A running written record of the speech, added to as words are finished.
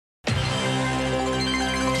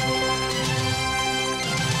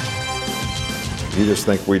You just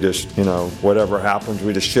think we just, whatever happens,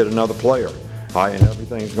 we just shit another player. And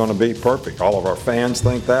everything's going to be perfect. All of our fans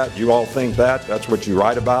think that. You all think that. That's what you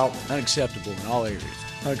write about. Unacceptable in all areas.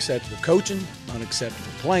 Unacceptable coaching,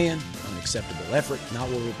 unacceptable playing, unacceptable effort, not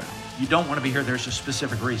what we're about. You don't want to be here. There's a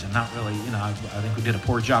specific reason. Not really, I think we did a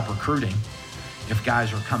poor job recruiting. If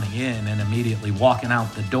guys are coming in and immediately walking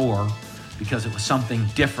out the door because it was something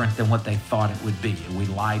different than what they thought it would be. We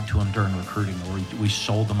lied to them during recruiting, or we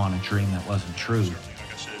sold them on a dream that wasn't true. Like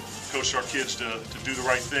I said, coach our kids to do the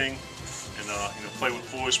right thing and play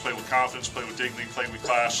with poise, play with confidence, play with dignity, play with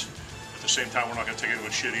class. At the same time, we're not going to take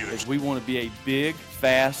anyone shit either. We want to be a big,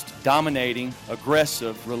 fast, dominating,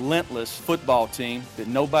 aggressive, relentless football team that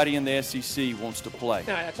nobody in the SEC wants to play.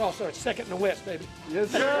 Now, that's also a second in the West, baby. Yes,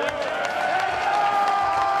 sir. Hey,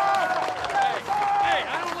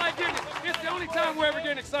 I don't like getting it. It's the only time we're ever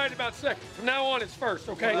getting excited about second. From now on, it's first,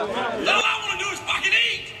 okay? All I want to do is fucking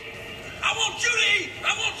eat. I want you to eat.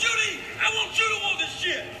 I want you to eat. I want you to want this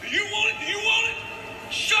shit. Do you want it? Do you want it?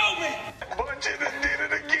 Show me. But you done did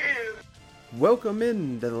it again. Welcome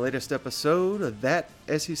into the latest episode of That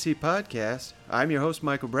SEC Podcast. I'm your host,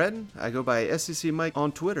 Michael Breton. I go by SEC Mike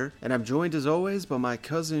on Twitter, and I'm joined as always by my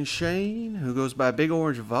cousin Shane, who goes by Big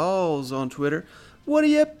Orange Vols on Twitter. What are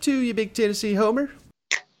you up to, you big Tennessee homer?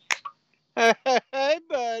 Hey,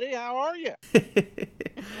 buddy, how are you?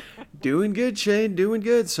 Doing good, Shane, doing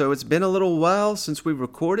good. So it's been a little while since we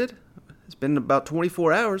recorded. It's been about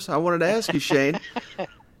 24 hours. I wanted to ask you, Shane,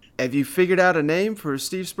 have you figured out a name for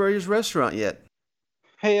Steve Spurrier's restaurant yet?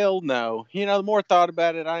 Hell no. The more I thought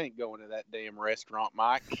about it, I ain't going to that damn restaurant,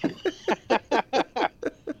 Mike.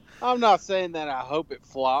 I'm not saying that I hope it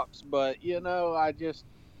flops, but,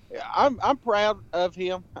 I'm proud of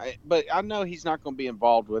him, but I know he's not going to be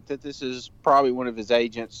involved with it. This is probably one of his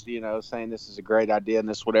agents, saying this is a great idea and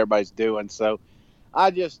this is what everybody's doing. So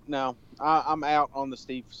I'm out on the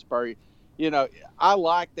Steve Spurrier. I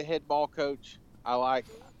like the head ball coach. I like,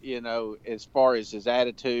 as far as his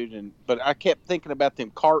attitude, but I kept thinking about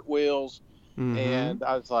them cartwheels, and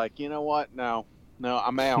I was like, you know what? No,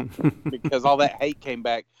 I'm out because all that hate came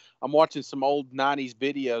back. I'm watching some old 90s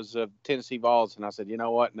videos of Tennessee Vols, and I said, you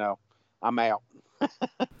know what? No, I'm out.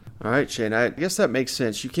 All right, Shane, I guess that makes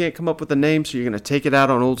sense. You can't come up with a name, so you're going to take it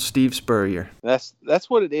out on old Steve Spurrier. That's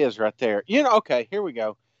what it is right there. Okay, here we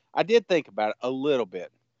go. I did think about it a little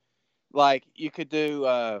bit. Like, you could do,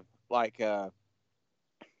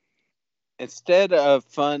 instead of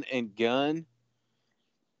fun and gun,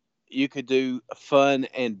 you could do fun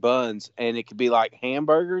and buns, and it could be like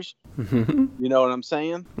hamburgers. You know what I'm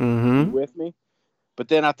saying? Mm-hmm. You with me? But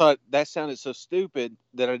then I thought that sounded so stupid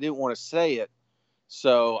that I didn't want to say it.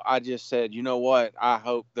 So I just said, you know what? I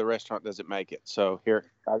hope the restaurant doesn't make it. So here.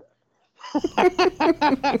 But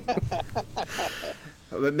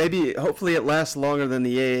hopefully it lasts longer than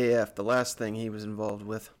the AAF, the last thing he was involved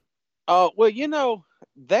with. Oh, well,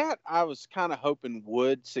 that I was kind of hoping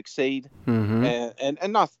would succeed, and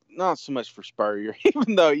not so much for Spurrier,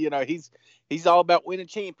 even though he's all about winning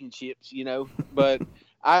championships, But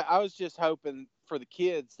I was just hoping for the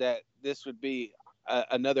kids that this would be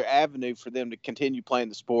another avenue for them to continue playing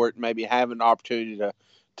the sport, and maybe have an opportunity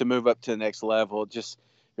to move up to the next level. It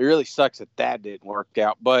really sucks that didn't work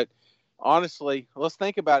out. But honestly, let's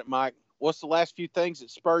think about it, Mike. What's the last few things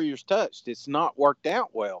that Spurrier's touched? It's not worked out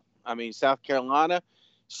well. I mean, South Carolina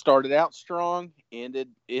started out strong, ended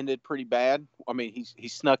pretty bad. I mean, he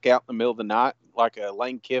snuck out in the middle of the night like a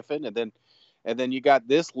Lane Kiffin, and then you got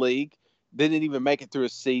this league. Didn't even make it through a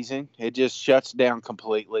season. It just shuts down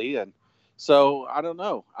completely. And so I don't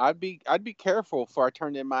know. I'd be careful before I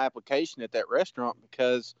turned in my application at that restaurant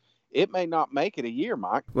because it may not make it a year,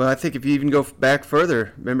 Mike. Well, I think if you even go back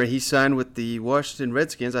further, remember he signed with the Washington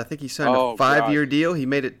Redskins. I think he signed a 5-year deal. He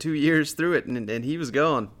made it 2 years through it, and he was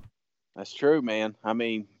gone. That's true, man. I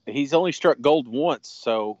mean, he's only struck gold once,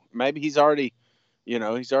 so maybe he's already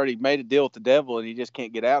made a deal with the devil, and he just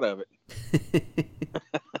can't get out of it.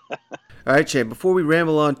 All right, Shane, before we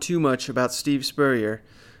ramble on too much about Steve Spurrier,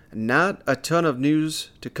 not a ton of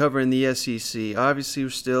news to cover in the SEC. Obviously, we're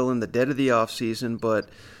still in the dead of the offseason, but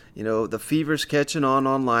the fever's catching on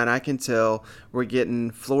online. I can tell. We're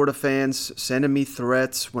getting Florida fans sending me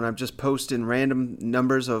threats when I'm just posting random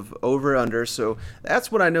numbers of over under. So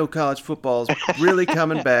that's what I know college football is really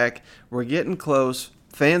coming back. We're getting close.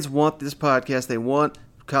 Fans want this podcast. They want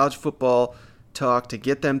college football talk to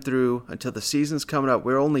get them through until the season's coming up.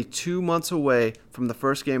 We're only 2 months away from the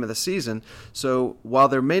first game of the season. So while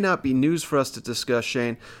there may not be news for us to discuss,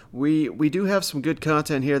 Shane, we do have some good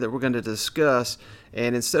content here that we're going to discuss.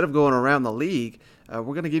 And instead of going around the league,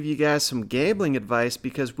 we're going to give you guys some gambling advice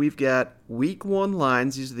because we've got Week 1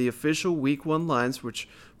 lines. These are the official Week 1 lines, which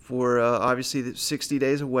for obviously 60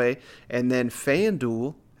 days away. And then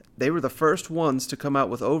FanDuel, they were the first ones to come out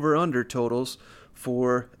with over-under totals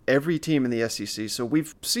for every team in the SEC. So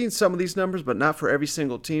we've seen some of these numbers, but not for every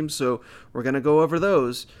single team. So we're going to go over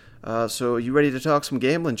those. So you ready to talk some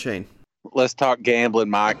gambling, Shane? Let's talk gambling,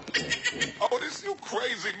 Mike. Oh, this you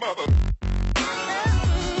crazy mother.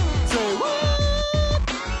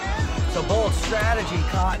 It's a bold strategy,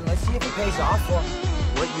 Cotton. Let's see if it pays off for him.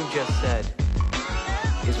 What you just said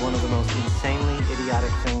is one of the most insanely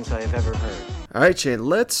idiotic things I have ever heard. All right, Shane,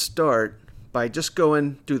 let's start by just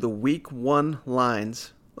going through the Week 1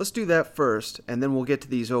 lines. Let's do that first, and then we'll get to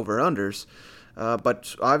these over-unders.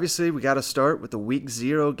 But obviously, we got to start with the Week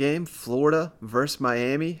 0 game, Florida versus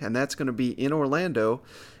Miami, and that's going to be in Orlando.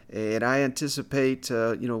 And I anticipate,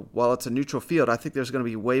 while it's a neutral field, I think there's going to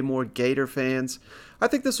be way more Gator fans. I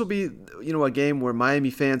think this will be, a game where Miami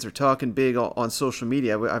fans are talking big on social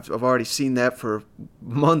media. I've already seen that for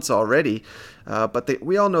months already. But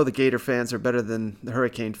we all know the Gator fans are better than the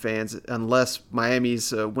Hurricane fans, unless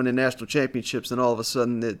Miami's winning national championships and all of a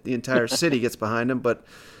sudden the entire city gets behind them. But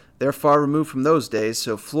they're far removed from those days.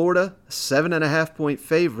 So Florida, 7.5-point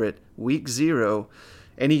favorite, Week 0.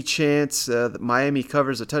 Any chance that Miami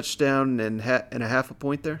covers a touchdown and a half a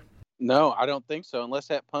point there? No, I don't think so, unless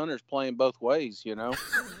that punter's playing both ways,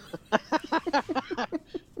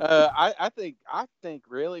 I think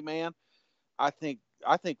really, man, I think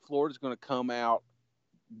Florida's going to come out,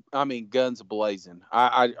 guns blazing.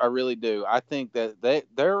 I really do. I think that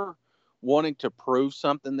they're wanting to prove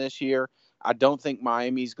something this year. I don't think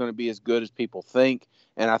Miami's going to be as good as people think,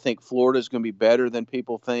 and I think Florida's going to be better than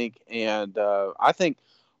people think. And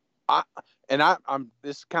I'm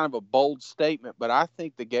this is kind of a bold statement, but I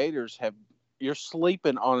think the Gators you're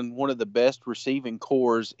sleeping on one of the best receiving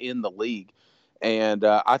cores in the league, and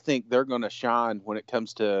I think they're going to shine when it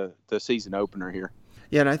comes to the season opener here.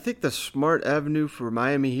 Yeah, and I think the smart avenue for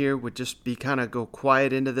Miami here would just be kind of go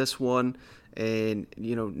quiet into this one and,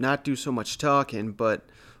 not do so much talking, but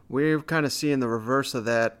we're kind of seeing the reverse of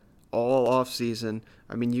that all offseason.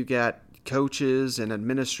 You got coaches and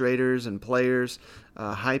administrators and players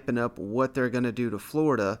hyping up what they're going to do to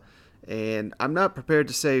Florida. And I'm not prepared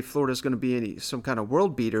to say Florida's going to be some kind of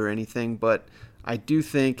world beater or anything, but I do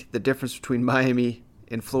think the difference between Miami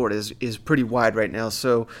and Florida is pretty wide right now.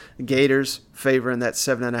 So the Gators favoring that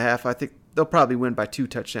 7.5. I think they'll probably win by 2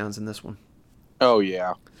 touchdowns in this one. Oh,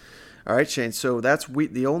 yeah. All right, Shane. So that's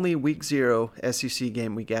the only Week 0 SEC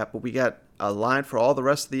game we got, but we got a line for all the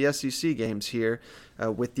rest of the SEC games here,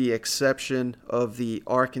 with the exception of the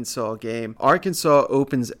Arkansas game. Arkansas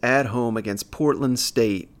opens at home against Portland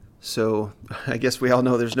State. So I guess we all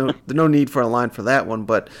know there's no need for a line for that one,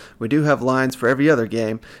 but we do have lines for every other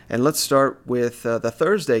game. And let's start with the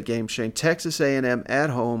Thursday game, Shane. Texas A&M at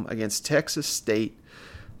home against Texas State.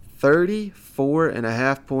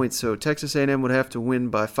 34.5 points. So Texas A&M would have to win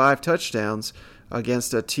by 5 touchdowns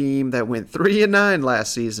against a team that went 3-9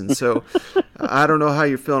 last season. So I don't know how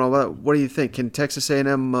you're feeling. What do you think? Can Texas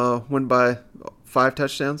A&M win by 5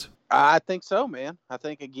 touchdowns? I think so, man. I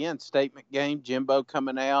think, again, statement game, Jimbo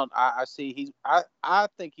coming out. I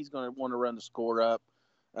think he's going to want to run the score up,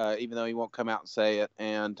 even though he won't come out and say it.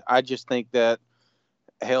 And I just think that,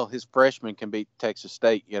 hell, his freshmen can beat Texas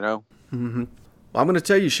State, Mm-hmm. Well, I'm going to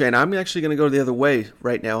tell you, Shane, I'm actually going to go the other way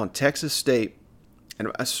right now on Texas State.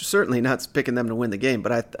 And I'm certainly not picking them to win the game,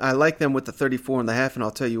 but I like them with the 34.5, and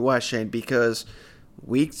I'll tell you why, Shane, because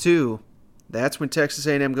Week 2, that's when Texas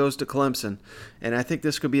A&M goes to Clemson. And I think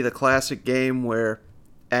this could be the classic game where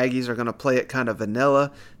Aggies are going to play it kind of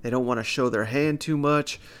vanilla. They don't want to show their hand too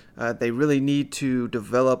much. They really need to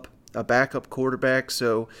develop a backup quarterback,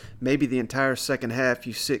 so maybe the entire second half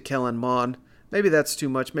you sit Kellen Mond. Maybe that's too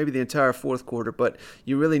much, maybe the entire fourth quarter, but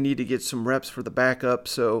you really need to get some reps for the backup.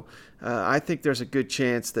 So I think there's a good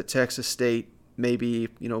chance that Texas State maybe,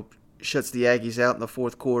 shuts the Aggies out in the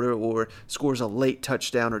fourth quarter or scores a late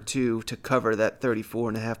touchdown or 2 to cover that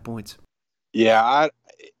 34.5 points. Yeah,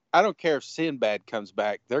 I don't care if Sinbad comes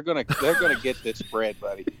back. They're gonna get this spread,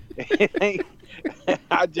 buddy.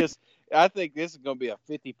 I think this is gonna be a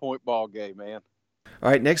 50-point ball game, man. All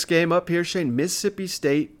right, next game up here, Shane. Mississippi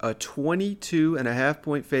State, a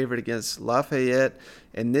 22.5-point favorite against Lafayette.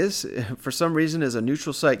 And this, for some reason, is a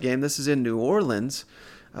neutral site game. This is in New Orleans.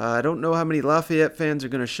 I don't know how many Lafayette fans are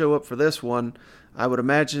going to show up for this one. I would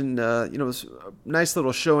imagine, it's a nice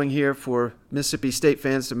little showing here for Mississippi State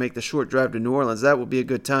fans to make the short drive to New Orleans. That would be a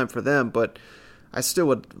good time for them, but I still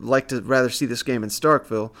would like to rather see this game in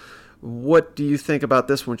Starkville. What do you think about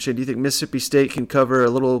this one, Shane? Do you think Mississippi State can cover a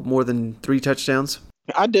little more than 3 touchdowns?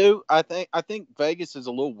 I do. I think Vegas is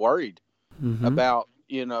a little worried about,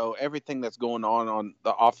 everything that's going on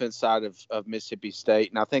the offense side of Mississippi State.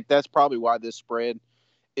 And I think that's probably why this spread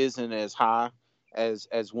isn't as high as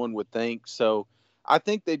one would think. So I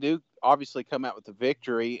think they do obviously come out with the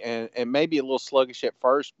victory and maybe a little sluggish at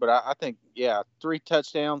first. But I think, 3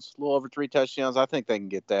 touchdowns, a little over 3 touchdowns. I think they can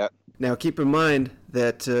get that. Now, keep in mind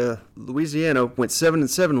that Louisiana went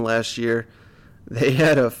 7-7 last year. They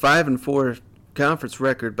had a 5-4 conference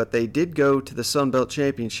record, but they did go to the Sun Belt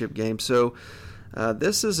Championship game. So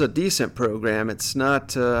this is a decent program. It's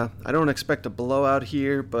not I don't expect a blowout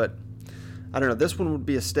here, but I don't know. This one would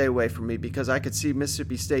be a stay away for me because I could see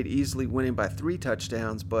Mississippi State easily winning by 3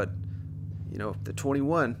 touchdowns, but the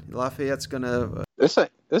 21, Lafayette's going to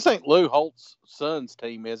This ain't Lou Holt's son's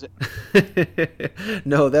team, is it?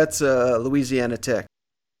 No, that's Louisiana Tech.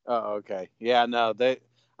 Oh, okay. Yeah, no,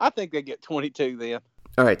 I think they get 22 then.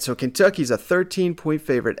 All right, so Kentucky's a 13-point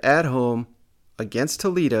favorite at home against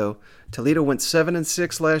Toledo. Toledo went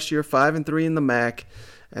 7-6 last year, 5-3 in the MAC,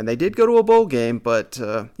 and they did go to a bowl game. But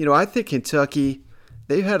I think Kentucky,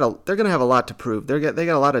 they're going to have a lot to prove. They got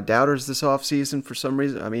a lot of doubters this offseason for some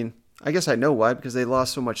reason. I mean, I guess I know why, because they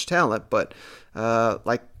lost so much talent. But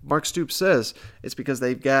like Mark Stoops says, it's because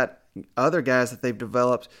they've got other guys that they've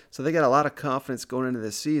developed, so they got a lot of confidence going into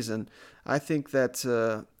this season. I think that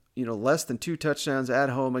less than 2 touchdowns at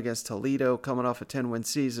home against Toledo, coming off a 10-win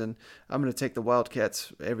season, I'm going to take the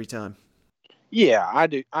Wildcats every time. Yeah, I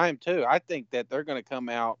do. I am too. I think that they're going to come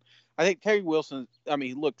out. I think Terry Wilson,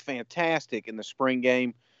 he looked fantastic in the spring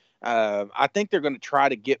game. I think they're going to try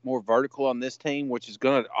to get more vertical on this team, which is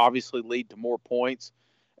going to obviously lead to more points.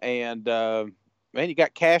 And, you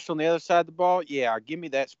got Cash on the other side of the ball. Yeah, give me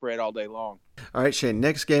that spread all day long. All right, Shane,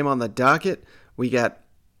 next game on the docket, we got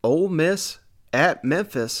Ole Miss at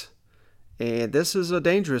Memphis. And this is a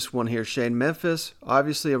dangerous one here, Shane. Memphis,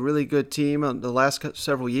 obviously a really good team in the last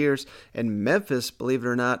several years. And Memphis, believe it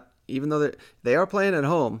or not, even though they are playing at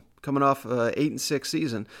home, coming off an 8-6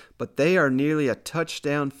 season, but they are nearly a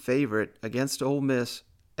touchdown favorite against Ole Miss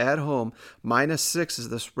at home. -6 is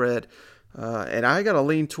the spread. And I got to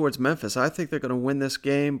lean towards Memphis. I think they're going to win this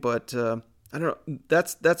game, but I don't know.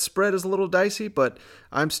 That spread is a little dicey, but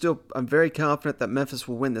I'm very confident that Memphis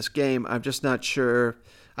will win this game. I'm just not sure.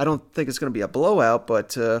 I don't think it's going to be a blowout,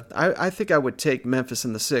 but I think I would take Memphis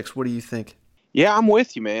in the 6. What do you think? Yeah, I'm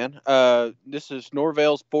with you, man. This is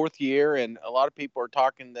Norvell's 4th year, and a lot of people are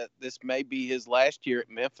talking that this may be his last year at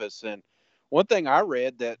Memphis. And one thing I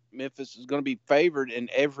read that Memphis is going to be favored in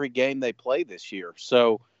every game they play this year.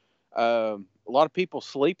 So a lot of people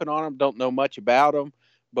sleeping on them, don't know much about them,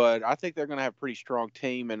 but I think they're going to have a pretty strong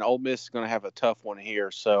team, and Ole Miss is going to have a tough one here.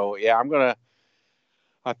 So, yeah,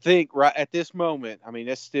 I think right at this moment,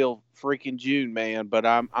 it's still freaking June, man, but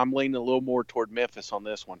I'm leaning a little more toward Memphis on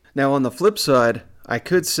this one. Now, on the flip side, I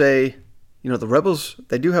could say, the Rebels,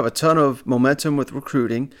 they do have a ton of momentum with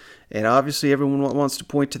recruiting, and obviously everyone wants to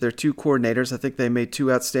point to their 2 coordinators. I think they made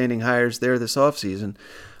 2 outstanding hires there this offseason.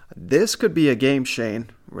 This could be a game, Shane,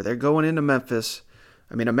 where they're going into Memphis.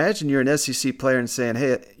 Imagine you're an SEC player and saying,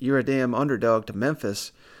 hey, you're a damn underdog to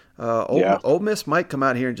Memphis. Ole Miss might come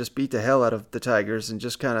out here and just beat the hell out of the Tigers and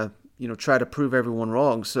just kind of, try to prove everyone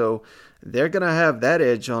wrong. So they're going to have that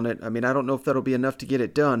edge on it. I don't know if that'll be enough to get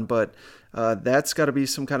it done, but that's got to be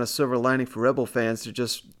some kind of silver lining for Rebel fans to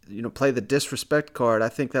just, play the disrespect card. I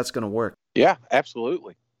think that's going to work. Yeah,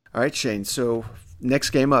 absolutely. All right, Shane. So next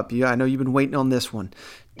game up, I know you've been waiting on this one.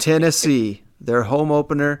 Tennessee, their home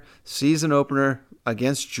opener, season opener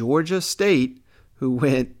against Georgia State, who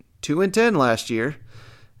went 2-10 last year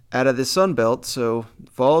out of the Sun Belt. So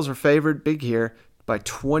Vols are favored big here by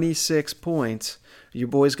 26 points. Your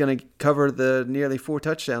boy's going to cover the nearly 4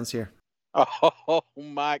 touchdowns here. Oh,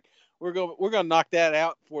 Mike, we're going to knock that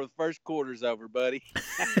out before the first quarter's over, buddy.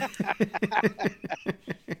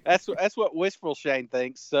 That's what wishful Shane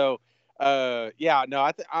thinks. So, I'm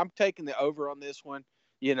taking the over on this one.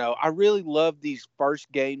 I really love these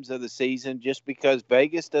first games of the season just because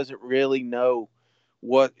Vegas doesn't really know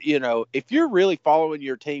what, if you're really following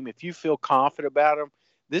your team, if you feel confident about them,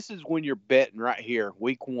 this is when you're betting right here,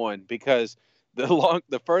 week 1, because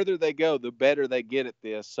the further they go, the better they get at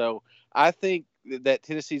this. So I think that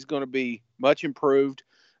Tennessee's going to be much improved,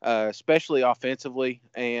 especially offensively,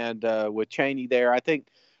 and with Chaney there, I think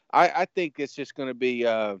it's just going to be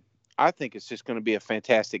a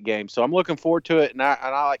fantastic game. So I'm looking forward to it, and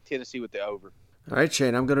I like Tennessee with the over. All right,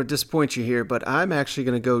 Shane, I'm going to disappoint you here, but I'm actually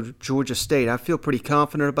going to go Georgia State. I feel pretty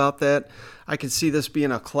confident about that. I can see this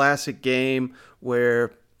being a classic game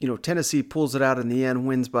where, Tennessee pulls it out in the end,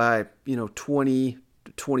 wins by, 20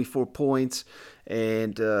 to 24 points.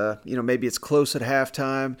 And, maybe it's close at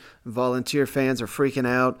halftime. Volunteer fans are freaking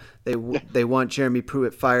out. They want Jeremy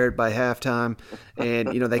Pruitt fired by halftime. And,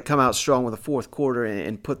 they come out strong with the fourth quarter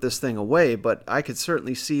and put this thing away. But I could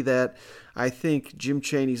certainly see that. I think Jim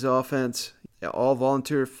Chaney's offense, all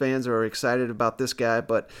Volunteer fans are excited about this guy,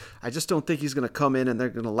 but I just don't think he's going to come in and they're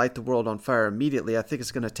going to light the world on fire immediately. I think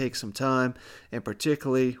it's going to take some time, and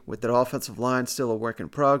particularly with their offensive line still a work in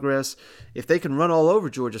progress. If they can run all over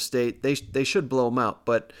Georgia State, they should blow them out,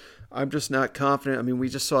 but I'm just not confident. I mean, we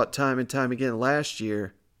just saw it time and time again last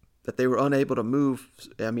year that they were unable to move.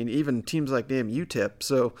 I mean, even teams like damn UTEP.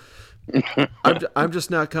 So I'm just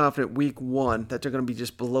not confident week one that they're going to be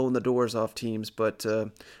just blowing the doors off teams. But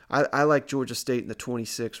I like Georgia State in the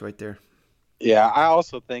 26 right there. Yeah, I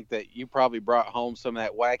also think that you probably brought home some of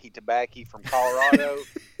that wacky tobacco from Colorado,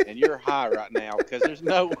 and you're high right now because there's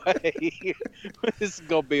no way this is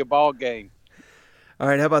going to be a ball game. All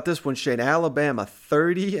right, how about this one, Shane? Alabama,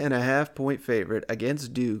 30.5-point favorite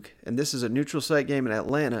against Duke, and this is a neutral site game in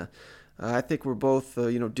Atlanta. I think we're both,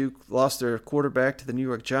 Duke lost their quarterback to the New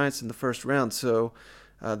York Giants in the first round, so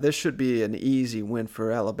this should be an easy win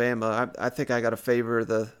for Alabama. I think I got to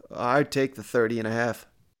favor I'd take the 30.5.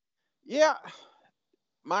 Yeah,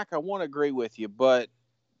 Mike, I want to agree with you, but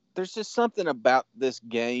there's just something about this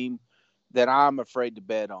game that I'm afraid to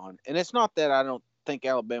bet on. And it's not that I don't think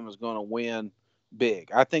Alabama's going to win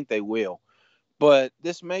big. I think they will. But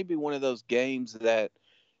this may be one of those games that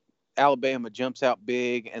Alabama jumps out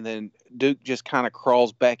big and then Duke just kind of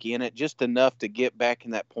crawls back in it just enough to get back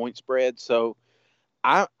in that point spread. So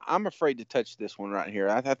I'm afraid to touch this one right here.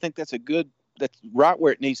 I think that's right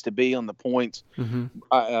where it needs to be on the points.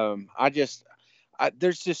 Mm-hmm.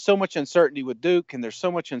 There's just so much uncertainty with Duke, and there's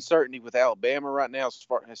so much uncertainty with Alabama right now,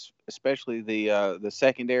 especially the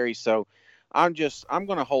secondary. So I'm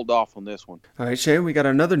going to hold off on this one. All right, Shane, we got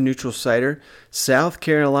another neutral siter. South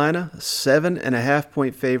Carolina,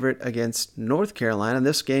 7.5-point favorite against North Carolina.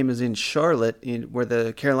 This game is in Charlotte, where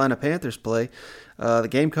the Carolina Panthers play. The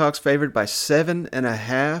Gamecocks favored by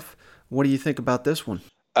 7.5. What do you think about this one?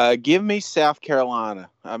 Give me South Carolina.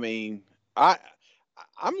 I mean,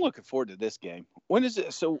 I'm looking forward to this game. When is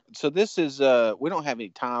it? So this is we don't have any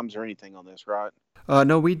times or anything on this, right?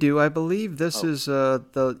 No, we do. I believe this is the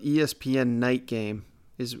ESPN night game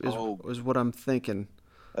is what I'm thinking.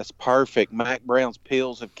 That's perfect. Mac Brown's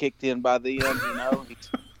pills have kicked in by then, He's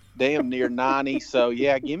damn near 90. So,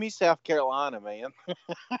 yeah, give me South Carolina, man.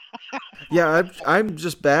 Yeah, I'm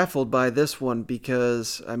just baffled by this one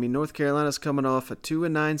because, I mean, North Carolina's coming off a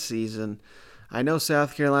 2-9 season. I know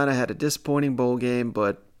South Carolina had a disappointing bowl game,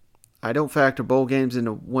 but I don't factor bowl games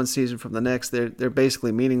into one season from the next. They're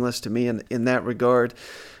basically meaningless to me in that regard.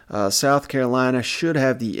 South Carolina should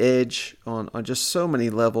have the edge on just so many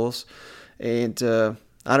levels. And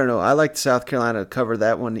I don't know. I like South Carolina to cover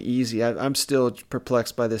that one easy. I'm still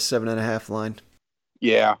perplexed by this 7.5 line.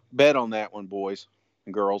 Yeah, bet on that one, boys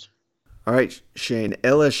and girls. All right, Shane.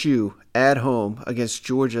 LSU at home against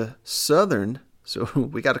Georgia Southern. So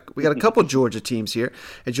we got a couple Georgia teams here.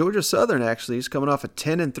 And Georgia Southern actually is coming off a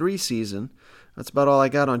 10-3 season. That's about all I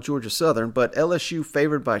got on Georgia Southern. But LSU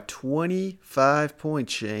favored by 25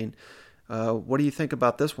 points, Shane. What do you think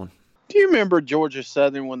about this one? Do you remember Georgia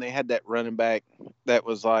Southern when they had that running back that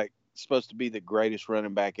was like supposed to be the greatest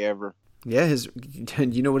running back ever? Yeah,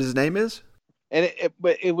 you know what his name is? And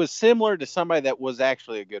it was similar to somebody that was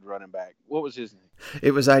actually a good running back. What was his name?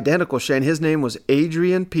 It was identical, Shane. His name was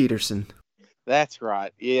Adrian Peterson. That's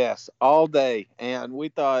right. Yes, all day. And we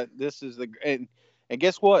thought this is and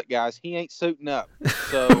guess what, guys? He ain't suiting up.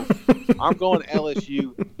 So I'm going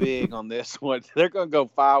LSU big on this one. They're going to go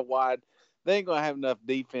 5 wide. They ain't going to have enough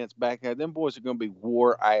defense back there. Them boys are going to be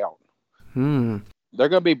wore out. They're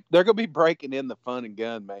going to be breaking in the fun and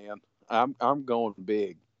gun, man. I'm going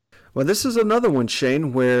big. Well, this is another one,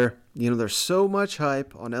 Shane, where there's so much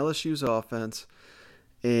hype on LSU's offense.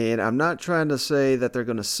 And I'm not trying to say that they're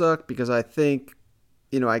going to suck because I think,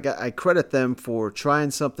 I credit them for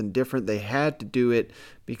trying something different. They had to do it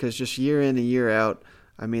because just year in and year out,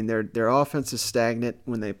 I mean, their offense is stagnant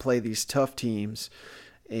when they play these tough teams,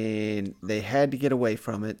 and they had to get away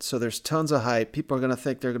from it. So there's tons of hype. People are going to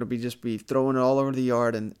think they're going to just be throwing it all over the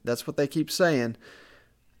yard, and that's what they keep saying.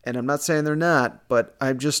 And I'm not saying they're not, but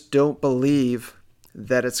I just don't believe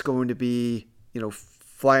that it's going to be,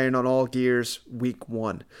 flying on all gears week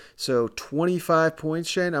one. So 25 points,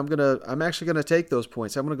 Shane. I'm actually gonna take those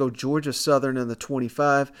points. I'm gonna go Georgia Southern in the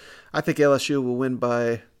 25. I think LSU will win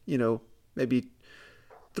by maybe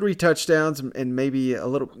 3 touchdowns and maybe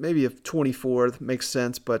a 24 makes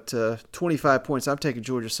sense, but 25 points. I'm taking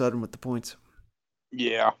Georgia Southern with the points.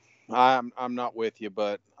 Yeah, I'm not with you,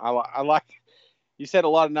 but I like. You said a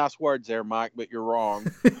lot of nice words there, Mike, but you're wrong.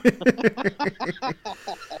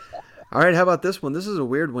 All right, how about this one? This is a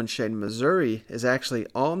weird one, Shane. Missouri is actually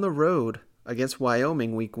on the road against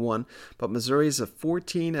Wyoming week 1, but Missouri is a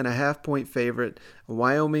 14.5-point favorite.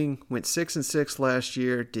 Wyoming went 6-6 last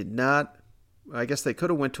year, I guess they could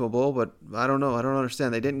have went to a bowl, but I don't know. I don't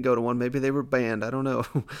understand. They didn't go to one. Maybe they were banned. I don't know.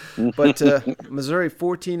 But Missouri,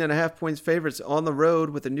 14.5 points favorites on the road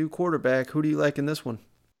with a new quarterback. Who do you like in this one?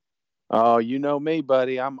 Oh, you know me,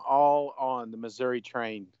 buddy. I'm all on the Missouri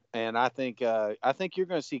train. And I think you're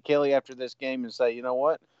going to see Kelly after this game and say, you know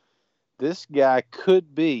what? This guy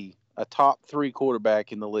could be a top 3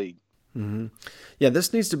 quarterback in the league. Mm-hmm. Yeah,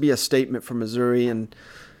 this needs to be a statement for Missouri, and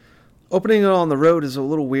opening it on the road is a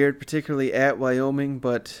little weird, particularly at Wyoming,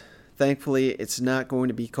 but thankfully it's not going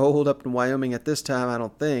to be cold up in Wyoming at this time, I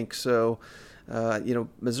don't think. So,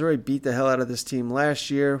 Missouri beat the hell out of this team last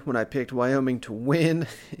year when I picked Wyoming to win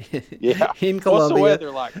in Columbia. What's the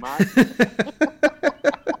weather like, Mike?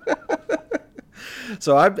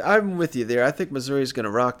 So I'm with you there. I think Missouri's going to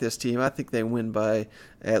rock this team. I think they win by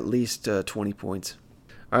at least 20 points.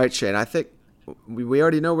 All right, Shane, I think we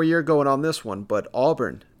already know where you're going on this one, but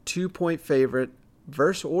Auburn, 2-point favorite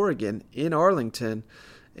versus Oregon in Arlington.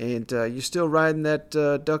 And you still riding that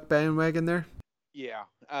Duck bandwagon there? Yeah,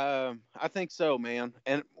 I think so, man.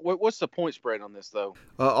 And what's the point spread on this, though?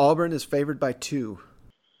 Auburn is favored by 2.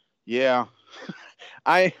 Yeah.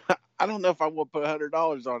 I don't know if I will put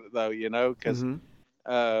 $100 on it, though, because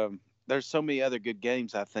there's so many other good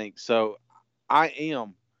games, I think. So I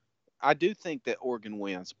do think that Oregon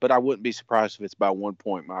wins, but I wouldn't be surprised if it's by 1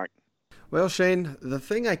 point, Mike. Well, Shane, the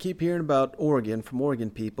thing I keep hearing about Oregon from Oregon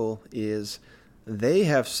people is they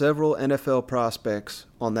have several NFL prospects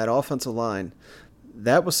on that offensive line.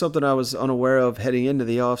 That was something I was unaware of heading into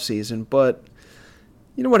the offseason, but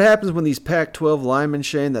you know what happens when these Pac-12 linemen,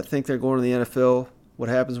 Shane, that think they're going to the NFL, what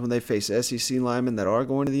happens when they face SEC linemen that are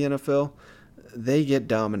going to the NFL? They get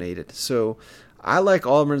dominated. So I like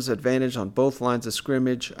Auburn's advantage on both lines of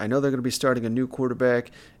scrimmage. I know they're going to be starting a new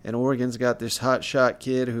quarterback, and Oregon's got this hot shot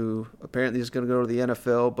kid who apparently is going to go to the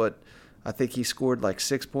NFL, but I think he scored like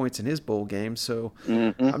 6 points in his bowl game, so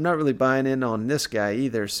I'm not really buying in on this guy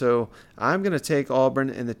either. So I'm going to take Auburn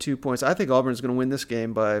and the 2 points. I think Auburn's going to win this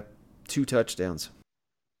game by 2 touchdowns.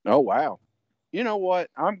 Oh, wow. You know what?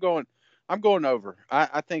 I'm going over.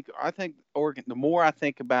 I think Oregon, the more I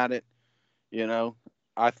think about it,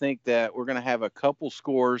 I think that we're going to have a couple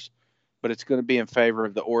scores, but it's going to be in favor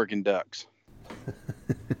of the Oregon Ducks.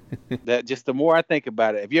 That just the more I think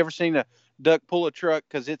about it. Have you ever seen a duck pull a truck?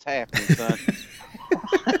 Because it's happening, son.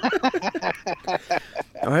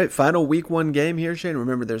 All right, final week 1 game here, Shane.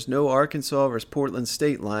 Remember, there's no Arkansas versus Portland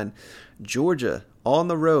State line. Georgia on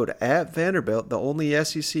the road at Vanderbilt, the only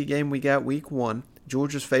SEC game we got week 1.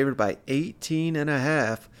 Georgia's favored by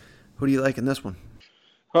 18.5. Who do you like in this one?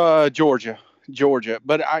 Georgia.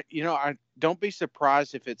 But I don't be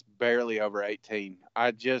surprised if it's barely over 18.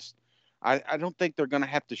 I don't think they're going to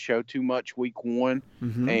have to show too much week 1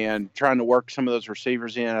 and trying to work some of those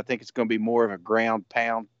receivers in. I think it's going to be more of a ground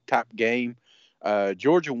pound type game.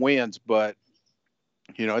 Georgia wins, but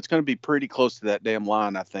it's going to be pretty close to that damn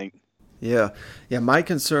line, I think. Yeah. My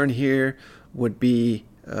concern here would be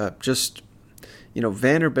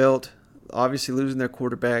Vanderbilt obviously losing their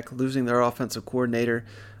quarterback, losing their offensive coordinator.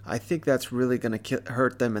 I think that's really going to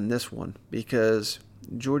hurt them in this one because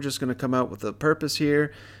Georgia's going to come out with a purpose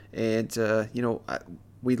here. And,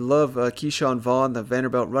 we love Keyshawn Vaughn, the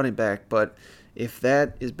Vanderbilt running back, but if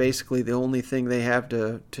that is basically the only thing they have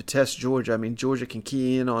to test Georgia, I mean, Georgia can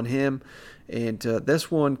key in on him, and this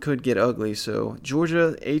one could get ugly. So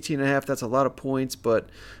Georgia, 18.5, that's a lot of points, but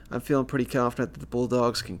I'm feeling pretty confident that the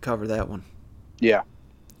Bulldogs can cover that one. Yeah.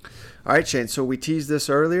 All right, Shane, so we teased this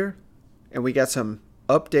earlier, and we got some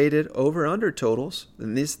updated over-under totals,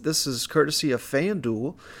 and this is courtesy of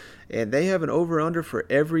FanDuel, and they have an over-under for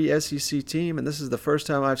every SEC team, and this is the first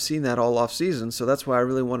time I've seen that all off-season, so that's why I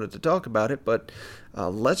really wanted to talk about it. But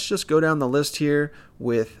let's just go down the list here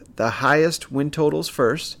with the highest win totals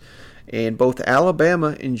first, and both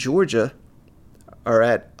Alabama and Georgia are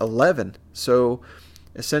at 11. So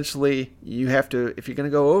essentially, you have to, if you're going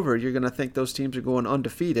to go over, you're going to think those teams are going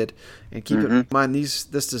undefeated. And keep in mind, this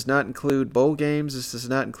does not include bowl games. This does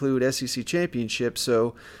not include SEC championships.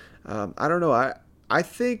 So I don't know. I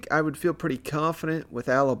think I would feel pretty confident with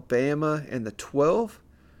Alabama and the 12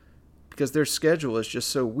 because their schedule is just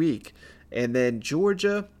so weak. And then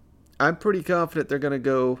Georgia, I'm pretty confident they're going to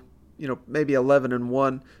go, maybe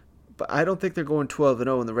 11-1, but I don't think they're going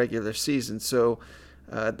 12-0 in the regular season. So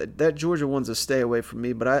that Georgia one's a stay away from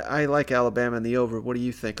me. But I like Alabama and the over. What do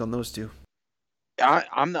you think on those two?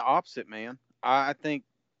 I'm the opposite, man. I think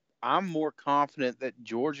I'm more confident that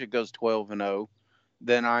Georgia goes 12-0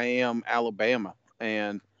 than I am Alabama,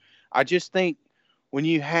 and I just think when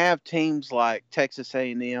you have teams like Texas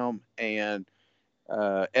A&M and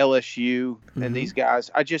LSU and these guys,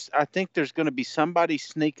 I think there's going to be somebody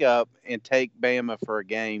sneak up and take Bama for a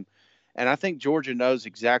game, and I think Georgia knows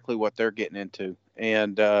exactly what they're getting into,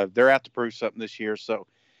 and they're out to prove something this year. So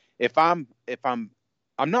I'm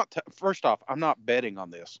not first off, I'm not betting on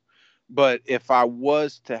this. But if I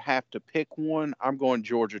was to have to pick one, I'm going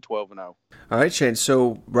Georgia 12-0. All right, Shane.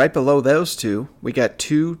 So right below those two, we got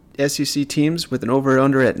two SEC teams with an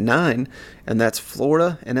over-under at 9, and that's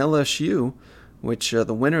Florida and LSU, which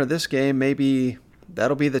the winner of this game, maybe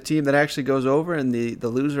that'll be the team that actually goes over, and the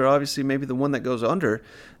loser, obviously, maybe the one that goes under.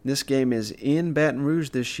 This game is in Baton Rouge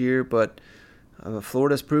this year, but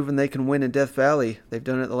Florida's proven they can win in Death Valley. They've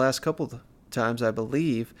done it the last couple of times, I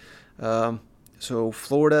believe. So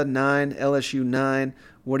Florida 9, LSU 9.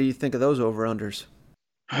 What do you think of those over-unders?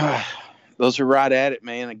 Those are right at it,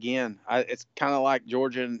 man. Again, it's kind of like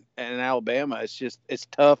Georgia and Alabama. It's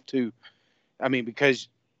tough to, because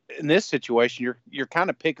in this situation you're kind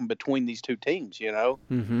of picking between these two teams,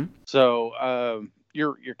 Mm-hmm. So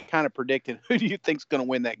you're kind of predicting who do you think's going to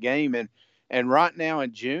win that game, and right now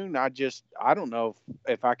in June, I don't know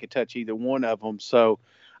if I could touch either one of them. So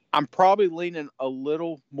I'm probably leaning a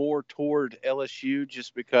little more toward LSU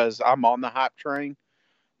just because I'm on the hype train,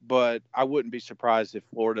 but I wouldn't be surprised if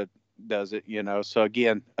Florida does it, So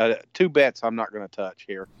again, 2 bets I'm not going to touch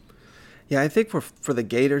here. Yeah, I think for the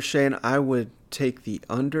Gators, Shane, I would take the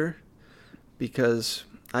under because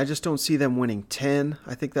I just don't see them winning 10.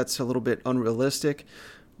 I think that's a little bit unrealistic,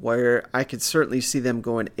 where I could certainly see them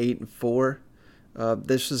going 8-4.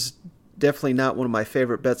 This is definitely not one of my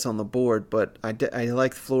favorite bets on the board, but I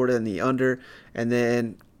like Florida in the under. And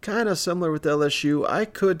then kind of similar with LSU, I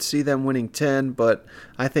could see them winning 10, but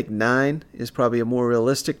I think 9 is probably a more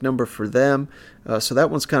realistic number for them. So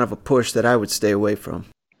that one's kind of a push that I would stay away from.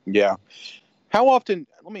 Yeah. How often,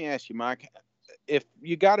 let me ask you, Mike, if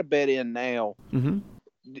you got to bet in now, mm-hmm.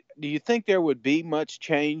 do you think there would be much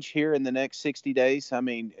change here in the next 60 days?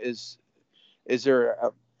 Is there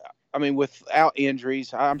without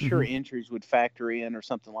injuries, I'm sure injuries would factor in or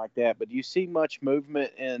something like that. But do you see much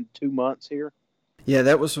movement in 2 months here? Yeah,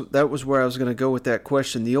 that was where I was going to go with that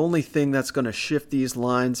question. The only thing that's going to shift these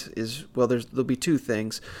lines is, there'll be 2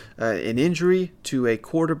 things. An injury to a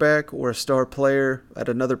quarterback or a star player at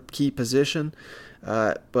another key position,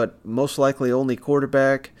 but most likely only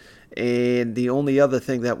quarterback. And the only other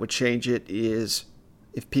thing that would change it is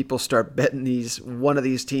if people start betting one of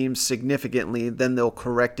these teams significantly, then they'll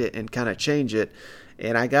correct it and kind of change it.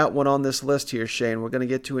 And I got one on this list here, Shane. We're going to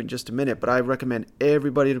get to it in just a minute, but I recommend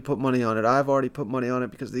everybody to put money on it. I've already put money on it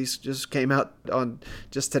because these just came out on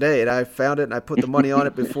just today, and I found it and I put the money on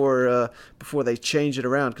it before they change it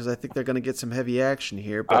around because I think they're going to get some heavy action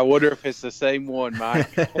here. But I wonder if it's the same one, Mike.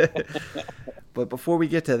 But before we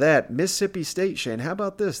get to that, Mississippi State, Shane, how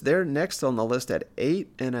about this? They're next on the list at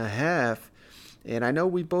 8.5. And I know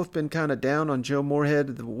we've both been kind of down on Joe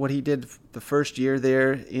Moorhead, what he did the first year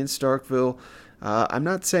there in Starkville. I'm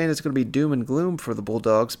not saying it's going to be doom and gloom for the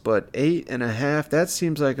Bulldogs, but 8.5, that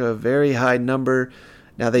seems like a very high number.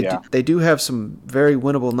 Now, they do have some very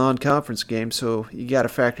winnable non-conference games, so you got to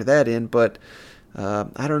factor that in. But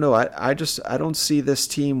I don't know. I don't see this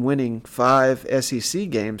team winning 5 SEC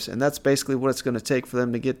games, and that's basically what it's going to take for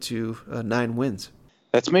them to get to 9 wins.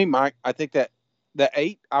 That's me, Mike. I think that the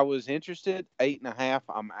 8, I was interested. 8.5,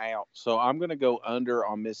 I'm out. So I'm going to go under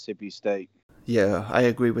on Mississippi State. Yeah, I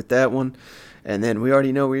agree with that one. And then we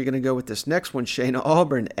already know where you're going to go with this next one, Shane.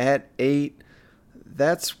 Auburn at 8.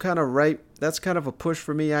 That's kind of right. That's kind of a push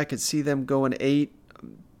for me. I could see them going 8,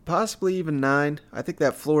 possibly even 9. I think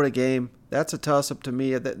that Florida game, that's a toss-up to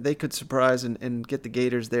me. They could surprise and get the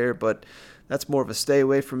Gators there, but that's more of a stay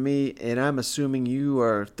away from me. And I'm assuming you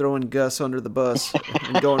are throwing Gus under the bus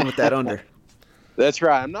and going with that under. That's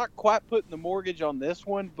right. I'm not quite putting the mortgage on this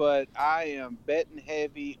one, but I am betting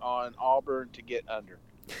heavy on Auburn to get under.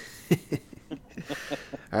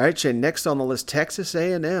 All right, Shane. Next on the list, Texas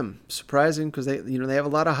A&M. Surprising because they have a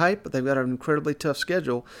lot of hype, but they've got an incredibly tough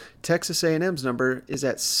schedule. Texas A&M's number is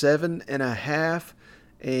at 7.5,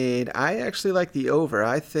 and I actually like the over.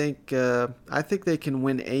 I think they can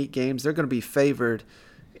win 8 games. They're going to be favored.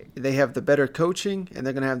 They have the better coaching, and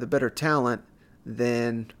they're going to have the better talent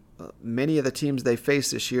than many of the teams they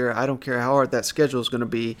face this year. I don't care how hard that schedule is going to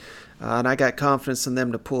be, and I got confidence in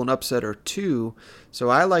them to pull an upset or two. So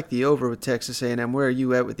I like the over with Texas A&M. Where are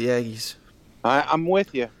you at with the Aggies? I'm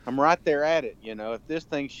with you. I'm right there at it. If this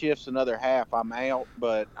thing shifts another half, I'm out.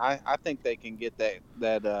 But I think they can get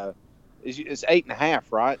that. It's 8.5,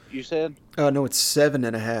 right? You said? No, it's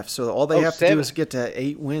 7.5. So all they have to do is get to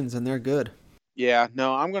 8 wins, and they're good. Yeah,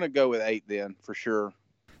 no, I'm going to go with 8 then for sure.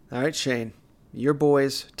 All right, Shane, your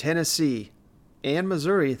boys, Tennessee and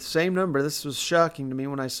Missouri, same number. This was shocking to me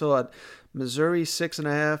when I saw it. Missouri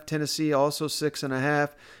 6.5, Tennessee also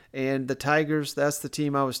 6.5. And the Tigers, that's the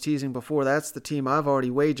team I was teasing before. That's the team I've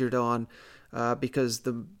already wagered on because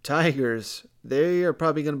the Tigers, they are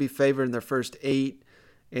probably going to be favored in their first 8,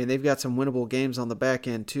 and they've got some winnable games on the back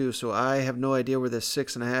end too. So I have no idea where this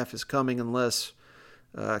 6.5 is coming unless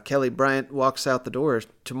Kelly Bryant walks out the door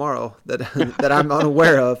tomorrow that I'm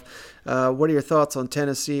unaware of. What are your thoughts on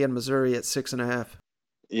Tennessee and Missouri at 6.5?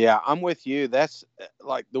 Yeah, I'm with you. That's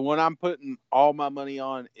like the one I'm putting all my money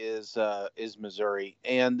on is Missouri.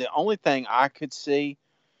 And the only thing I could see,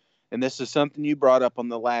 and this is something you brought up on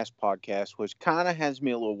the last podcast, which kind of has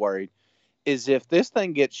me a little worried, is if this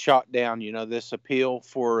thing gets shot down, this appeal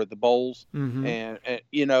for the bowls. Mm-hmm.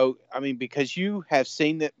 And because you have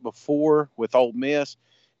seen it before with Ole Miss,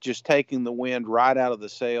 just taking the wind right out of the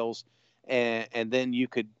sails, and then you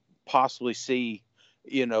could possibly see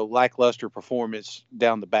lackluster performance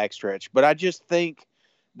down the backstretch. But I just think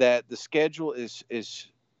that the schedule is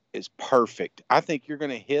perfect. I think you're going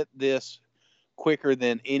to hit this quicker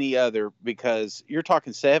than any other because you're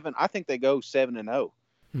talking 7. I think they go 7-0.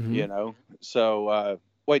 Mm-hmm. So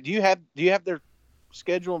wait, do you have their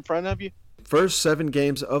schedule in front of you? First 7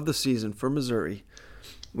 games of the season for Missouri.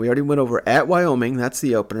 We already went over at Wyoming. That's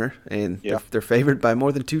the opener, and they're favored by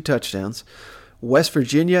more than 2 touchdowns. West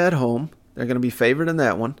Virginia at home. They're going to be favored in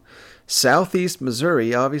that one. Southeast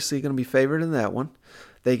Missouri, obviously going to be favored in that one.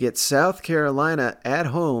 They get South Carolina at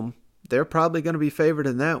home. They're probably going to be favored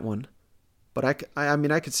in that one. But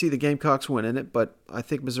I could see the Gamecocks winning it, but I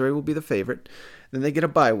think Missouri will be the favorite. Then they get a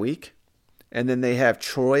bye week. And then they have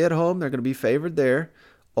Troy at home. They're going to be favored there.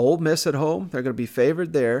 Ole Miss at home. They're going to be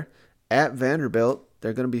favored there. At Vanderbilt.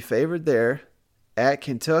 They're going to be favored there. At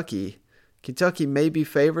Kentucky. Kentucky may be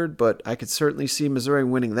favored, but I could certainly see Missouri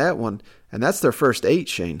winning that one. And that's their first 8,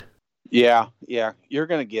 Shane. Yeah, you're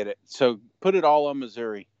going to get it. So put it all on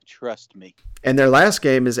Missouri. Trust me. And their last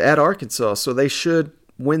game is at Arkansas, so they should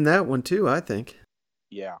win that one too, I think.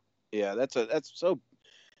 Yeah, that's so.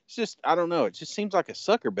 It's just, I don't know. It just seems like a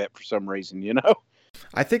sucker bet for some reason,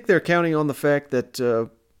 I think they're counting on the fact that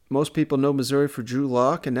most people know Missouri for Drew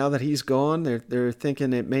Lock, and now that he's gone, they're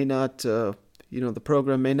thinking it may not, the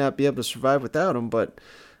program may not be able to survive without him. But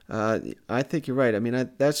I think you're right. I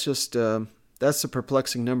mean, that's just that's a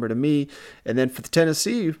perplexing number to me. And then for the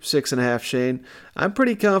Tennessee 6.5, Shane, I'm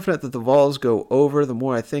pretty confident that the Vols go over the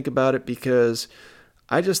more I think about it because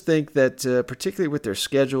I just think that particularly with their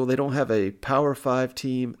schedule, they don't have a Power 5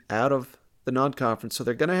 team out of the non-conference, so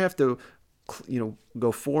they're going to have to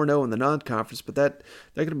go 4-0 in the non-conference, but that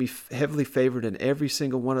they're going to be heavily favored in every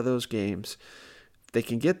single one of those games. If they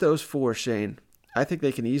can get those 4, Shane, I think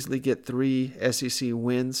they can easily get 3 SEC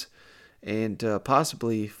wins and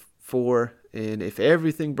possibly 4. And if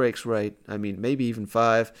everything breaks right, I mean, maybe even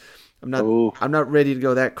 5. I'm not ready to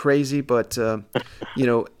go that crazy, but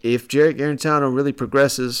if Jarrett Garantano really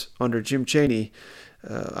progresses under Jim Chaney,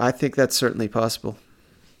 I think that's certainly possible.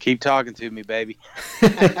 Keep talking to me, baby.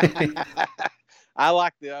 I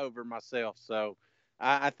like the over myself, so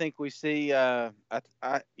I think we see.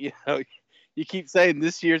 You keep saying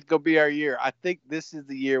this year's gonna be our year. I think this is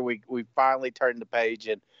the year we finally turn the page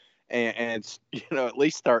and at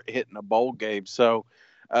least start hitting a bowl game. So,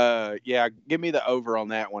 give me the over on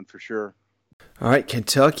that one for sure. All right,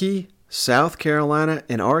 Kentucky, South Carolina,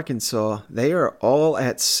 and Arkansas. They are all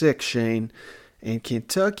at 6, Shane. And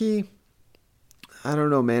Kentucky, I don't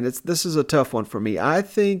know, man. This is a tough one for me. I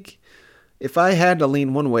think if I had to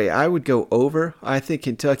lean one way, I would go over. I think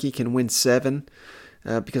Kentucky can win 7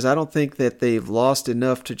 because I don't think that they've lost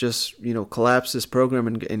enough to just collapse this program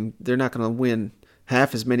and they're not going to win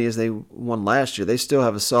half as many as they won last year. They still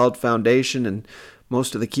have a solid foundation and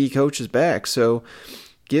most of the key coaches back. So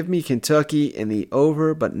give me Kentucky in the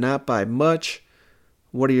over, but not by much.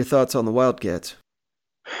 What are your thoughts on the Wildcats?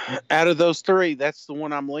 Out of those 3, that's the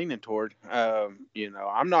one I'm leaning toward. I'm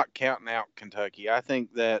not counting out Kentucky. I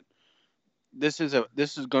think that this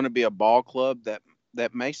is going to be a ball club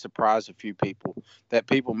that may surprise a few people, that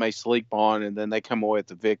people may sleep on, and then they come away with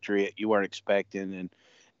the victory that you weren't expecting.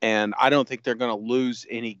 And I don't think they're going to lose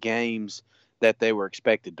any games that they were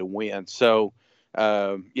expected to win. So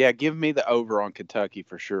Yeah, give me the over on Kentucky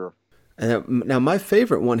for sure. Now, my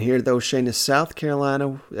favorite one here, though, Shane, is South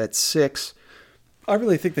Carolina at 6. I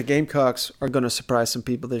really think the Gamecocks are going to surprise some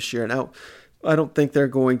people this year. Now, I don't think they're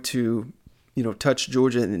going to, touch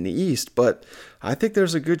Georgia in the East, but I think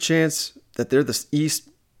there's a good chance that they're the East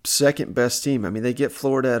second best team. I mean, they get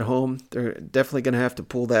Florida at home. They're definitely going to have to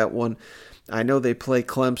pull that one. I know they play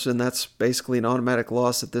Clemson. That's basically an automatic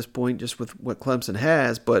loss at this point just with what Clemson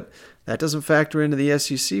has, but that doesn't factor into the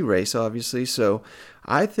SEC race, obviously. So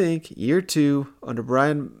I think year 2 under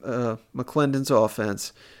Brian McClendon's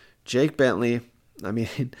offense, Jake Bentley, I mean,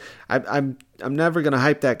 I'm never going to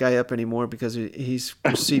hype that guy up anymore because he's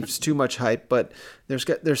receives too much hype, but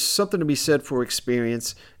there's something to be said for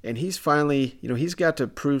experience, and he's finally, he's got to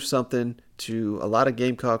prove something to a lot of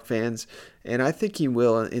Gamecock fans, and I think he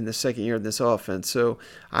will in the second year of this offense. So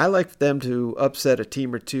I like them to upset a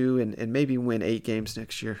team or two and maybe win 8 games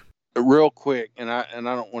next year. Real quick, and I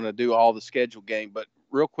don't want to do all the schedule game, but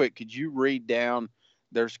real quick, could you read down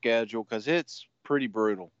their schedule? Because it's pretty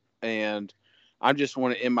brutal, and I just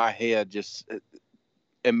want to, in my head, just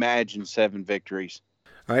imagine 7 victories.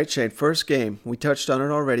 All right, Shane, first game. We touched on it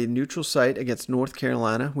already. Neutral site against North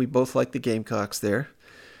Carolina. We both like the Gamecocks there.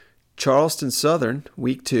 Charleston Southern,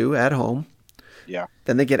 week 2 at home. Yeah.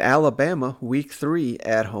 Then they get Alabama, week 3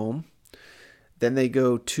 at home. Then they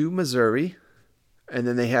go to Missouri. And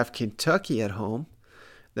then they have Kentucky at home.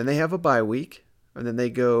 Then they have a bye week. And then they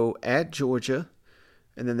go at Georgia.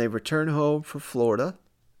 And then they return home for Florida.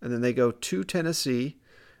 And then they go to Tennessee.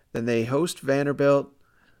 Then they host Vanderbilt,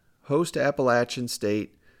 host Appalachian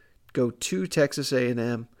State, go to Texas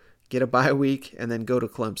A&M, get a bye week, and then go to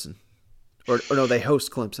Clemson. Or no, they host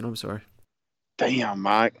Clemson. I'm sorry. Damn,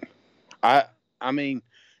 Mike. I mean,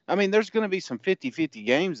 there's going to be some 50-50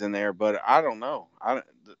 games in there, but I don't know.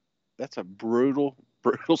 That's a brutal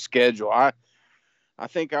schedule. I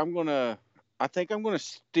think I'm gonna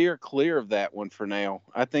steer clear of that one for now.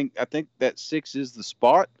 I think that 6 is the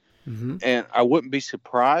spot, and I wouldn't be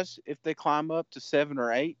surprised if they climb up to 7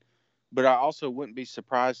 or 8, but I also wouldn't be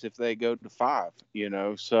surprised if they go to 5.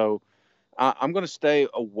 So I'm going to stay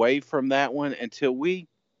away from that one until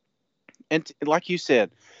like you said,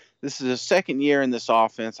 this is a second year in this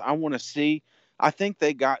offense. I want to see. I think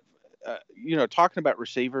they got. Talking about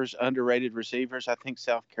receivers, underrated receivers, I think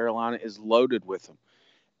South Carolina is loaded with them.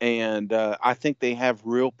 And I think they have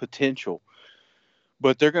real potential.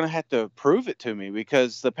 But they're going to have to prove it to me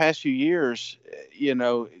because the past few years,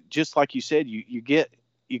 just like you said, you get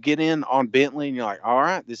in on Bentley and you're like, all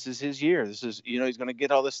right, this is his year. This is, he's going to get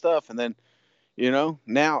all this stuff. And then,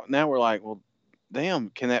 now we're like, well, damn,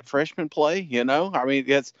 can that freshman play? I mean,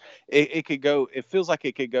 it could go, it feels like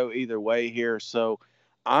it could go either way here. So,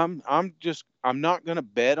 I'm not going to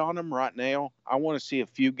bet on them right now. I want to see a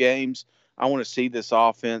few games. I want to see this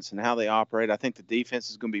offense and how they operate. I think the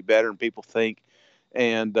defense is going to be better than people think.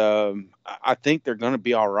 And I think they're going to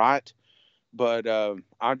be all right. But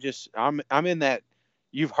I'm in that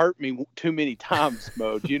you've hurt me too many times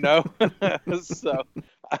mode, So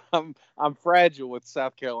I'm fragile with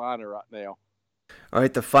South Carolina right now. All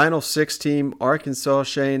right, the final 6 team, Arkansas,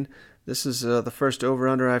 Shane. This is the first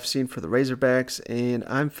over-under I've seen for the Razorbacks, and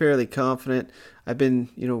I'm fairly confident. I've been,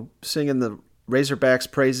 singing the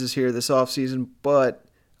Razorbacks' praises here this offseason, but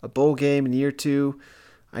a bowl game in year 2,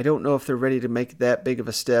 I don't know if they're ready to make that big of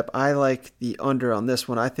a step. I like the under on this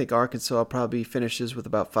one. I think Arkansas probably finishes with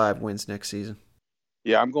about 5 wins next season.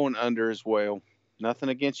 Yeah, I'm going under as well. Nothing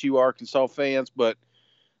against you Arkansas fans, but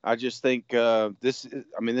I just think this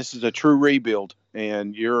is a true rebuild,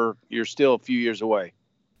 and you're still a few years away.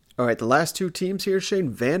 All right, the last 2 teams here, Shane,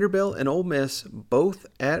 Vanderbilt and Ole Miss, both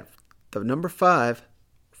at the number 5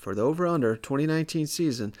 for the over-under 2019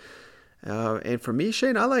 season. And for me,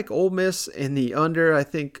 Shane, I like Ole Miss in the under. I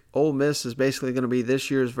think Ole Miss is basically going to be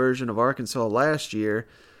this year's version of Arkansas last year.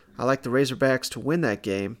 I like the Razorbacks to win that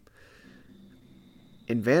game.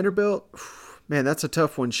 In Vanderbilt, man, that's a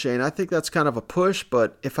tough one, Shane. I think that's kind of a push,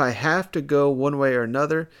 but if I have to go one way or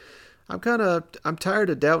another, I'm tired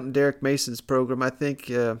of doubting Derek Mason's program. I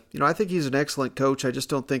think I think he's an excellent coach. I just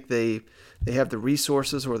don't think they have the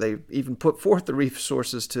resources, or they even put forth the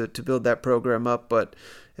resources to build that program up. But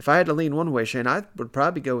if I had to lean one way, Shane, I would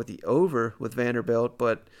probably go with the over with Vanderbilt.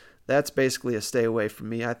 But that's basically a stay away from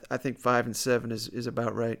me. I think 5 and 7 is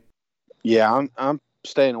about right. Yeah, I'm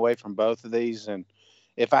staying away from both of these, and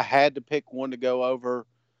if I had to pick one to go over,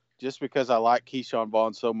 just because I like Keyshawn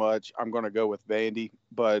Vaughn so much, I'm going to go with Vandy.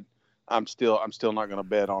 But I'm still not going to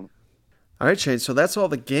bet on him. All right, Shane, so that's all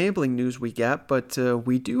the gambling news we got, but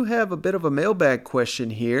we do have a bit of a mailbag question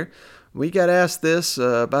here. We got asked this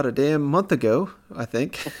about a damn month ago, I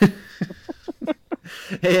think.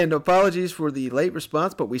 And apologies for the late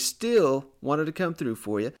response, but we still wanted to come through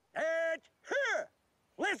for you.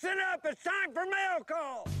 Listen up, it's time for mail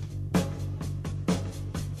call.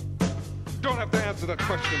 Don't have to answer that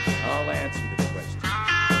question. I'll answer the question.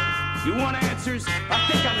 You want answers? I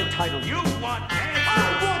think I'm entitled. You want answers?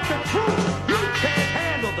 I want the truth. You can't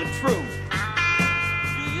handle the truth.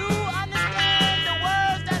 Do you understand the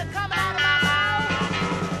words that are coming out of my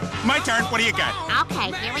mouth? My turn. What do you got? Okay,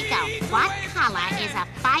 here we go. What color is a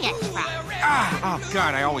fire truck? Oh,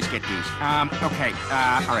 God, I always get these. Okay,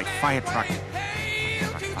 all right, fire truck.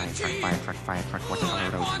 Fire truck. What color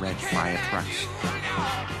are those red fire trucks?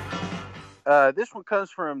 This one comes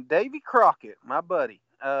from Davy Crockett, my buddy.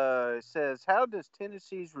 It says, how does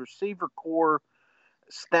Tennessee's receiver core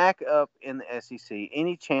stack up in the SEC?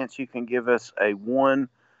 Any chance you can give us a 1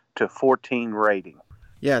 to 14 rating?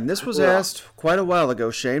 Yeah, and this was asked quite a while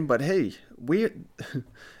ago, Shane, but hey,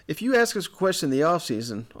 if you ask us a question in the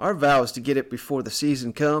offseason, our vow is to get it before the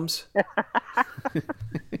season comes.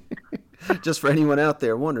 Just for anyone out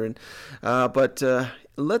there wondering. But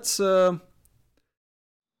let's go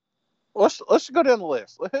down the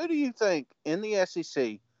list. Who do you think in the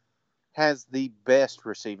SEC has the best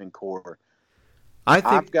receiving core?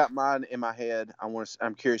 I've got mine in my head.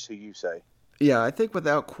 I'm curious who you say. Yeah, I think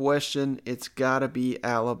without question, it's got to be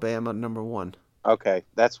Alabama number 1. Okay,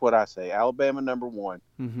 that's what I say. Alabama number 1.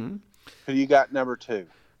 Mm-hmm. Who you got number 2?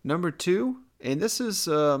 Number 2, and this is,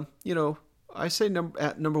 I say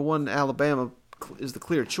number 1, Alabama is the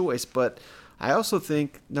clear choice, but I also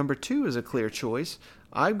think number 2 is a clear choice.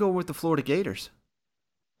 I'm going with the Florida Gators.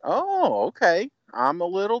 Oh, okay. I'm a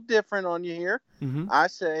little different on you here. Mm-hmm. I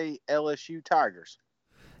say LSU Tigers.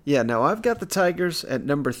 Yeah, now I've got the Tigers at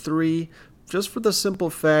number 3, just for the simple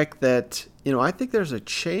fact that, I think there's a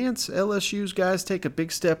chance LSU's guys take a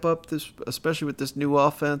big step up, especially with this new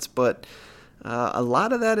offense, but a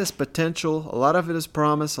lot of that is potential, a lot of it is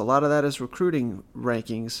promise, a lot of that is recruiting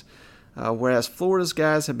rankings, whereas Florida's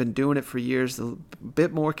guys have been doing it for years, a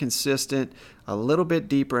bit more consistent, a little bit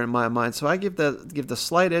deeper in my mind. So I give the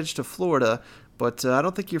slight edge to Florida, but I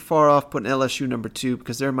don't think you're far off putting LSU number 2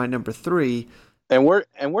 because they're my number 3. And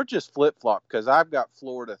we're just flip-flop because I've got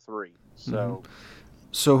Florida 3. So,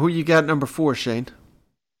 So who you got number 4, Shane?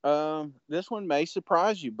 This one may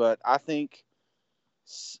surprise you, but I think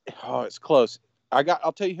it's close.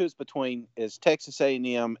 I'll tell you who's between is Texas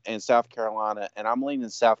A&M and South Carolina, and I'm leaning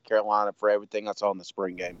South Carolina for everything I saw in the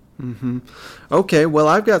spring game. Mm-hmm. Okay, well,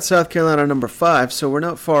 I've got South Carolina number 5, so we're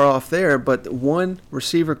not far off there. But one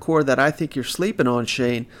receiver core that I think you're sleeping on,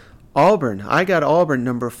 Shane, Auburn. I got Auburn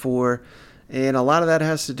number 4, and a lot of that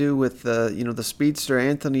has to do with the speedster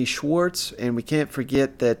Anthony Schwartz, and we can't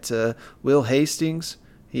forget that Will Hastings.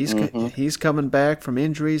 He's coming back from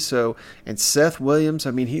injury. So, and Seth Williams.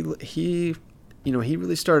 I mean, he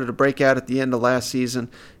really started to break out at the end of last season.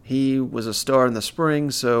 He was a star in the spring.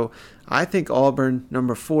 So I think Auburn,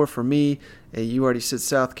 number 4 for me. You already said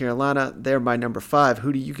South Carolina. They're my number 5.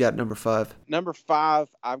 Who do you got number 5? Number 5,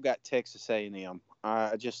 I've got Texas A&M.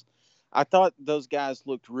 I thought those guys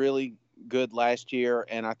looked really good last year,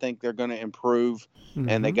 and I think they're going to improve. Mm-hmm.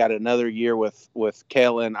 And they got another year with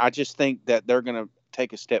Kellen. I just think that they're going to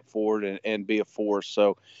take a step forward and be a force.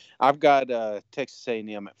 So I've got Texas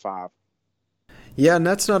A&M at 5. Yeah, and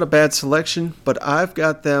that's not a bad selection, but I've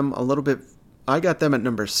got them I got them at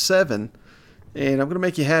number 7, and I'm going to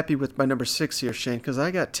make you happy with my number 6 here, Shane, because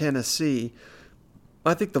I got Tennessee.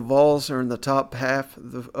 I think the Vols are in the top half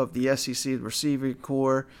of the SEC receiving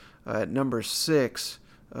core at number 6.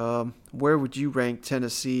 Where would you rank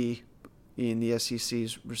Tennessee in the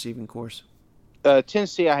SEC's receiving course?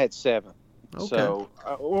 Tennessee, I had 7. Okay. So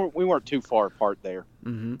we weren't too far apart there.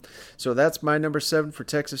 Mm-hmm. So that's my number 7 for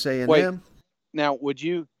Texas A&M. Wait, now, would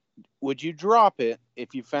you drop it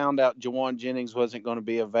if you found out Jawan Jennings wasn't going to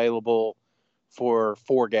be available for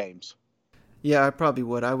 4 games? Yeah, I probably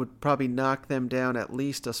would. I would probably knock them down at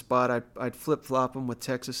least a spot. I'd flip-flop them with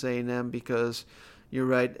Texas A&M because you're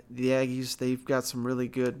right. The Aggies, they've got some really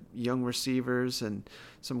good young receivers and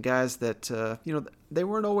some guys that, they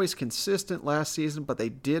weren't always consistent last season, but they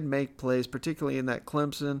did make plays, particularly in that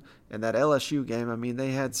Clemson and that LSU game. I mean,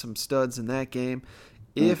 they had some studs in that game.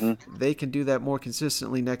 If they can do that more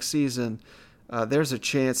consistently next season, there's a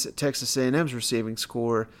chance that Texas A&M's receiving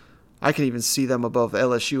score, I can even see them above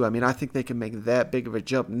LSU. I mean, I think they can make that big of a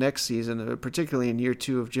jump next season, particularly in year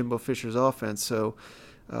 2 of Jimbo Fisher's offense. So,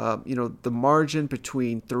 the margin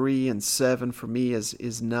between 3 and 7 for me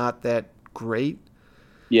is not that great.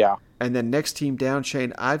 Yeah. And then next team down,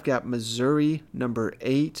 Shane, I've got Missouri number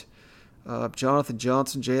 8. Jonathan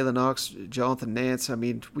Johnson, Jalen Knox, Jonathan Nance. I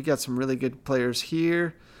mean, we got some really good players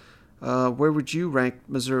here. Where would you rank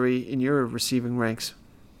Missouri in your receiving ranks?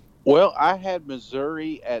 Well, I had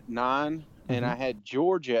Missouri at 9, and I had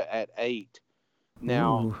Georgia at 8.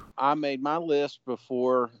 Now, I made my list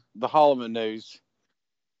before the Holloman news.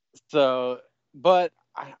 So, but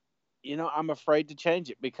I'm afraid to change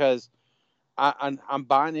it because I'm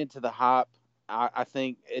buying into the hype. I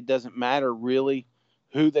think it doesn't matter really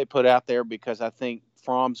who they put out there because I think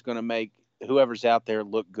Fromm's going to make whoever's out there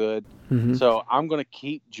look good. So I'm going to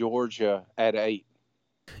keep Georgia at 8.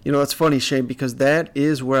 It's funny, Shane, because that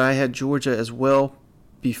is where I had Georgia as well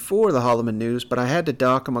before the Holloman news, but I had to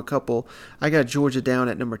dock them a couple. I got Georgia down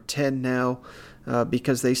at number 10 now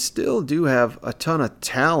because they still do have a ton of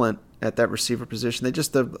talent at that receiver position. They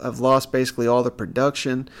just have lost basically all the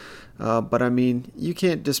production. But, I mean, you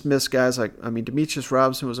can't dismiss guys like, Demetrius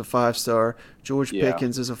Robinson was a 5-star. George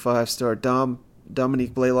Pickens is a 5-star.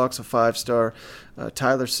 Dominique Blaylock's a 5-star.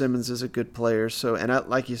 Tyler Simmons is a good player. So, and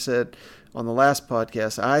like you said on the last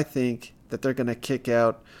podcast, I think that they're going to kick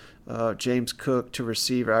out James Cook to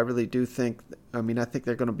receiver. I really do think, I think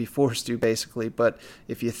they're going to be forced to basically. But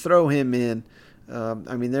if you throw him in,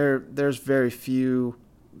 there's very few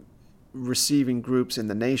receiving groups in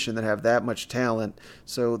the nation that have that much talent.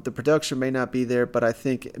 So the production may not be there, but I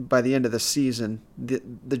think by the end of the season,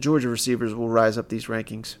 the Georgia receivers will rise up these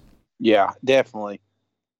rankings. Yeah, definitely.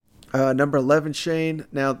 Number 11, Shane.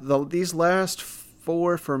 Now, these last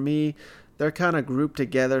 4 for me, they're kind of grouped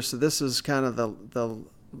together. So this is kind of the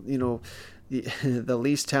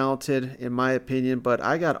least talented in my opinion. But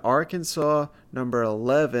I got Arkansas number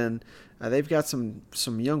 11. They've got some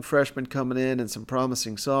young freshmen coming in and some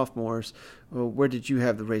promising sophomores. Where did you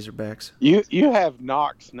have the Razorbacks? You have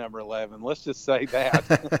Knox number 11. Let's just say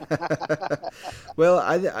that.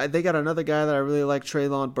 Well, they got another guy that I really like,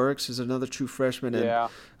 Treylon Burks, is another true freshman. And,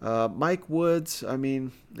 Mike Woods, I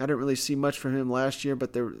didn't really see much from him last year,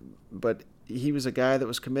 but he was a guy that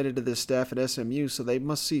was committed to this staff at SMU, so they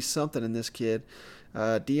must see something in this kid.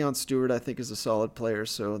 Deion Stewart, I think, is a solid player,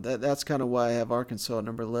 so that's kind of why I have Arkansas at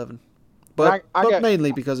number 11. But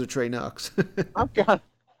mainly because of Trey Knox. I'm kind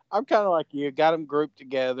of like you. Got them grouped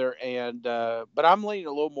together, and but I'm leaning a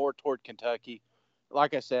little more toward Kentucky.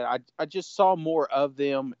 Like I said, I just saw more of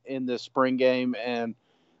them in the spring game, and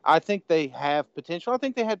I think they have potential. I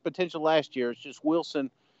think they had potential last year. It's just Wilson,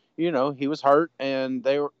 he was hurt, and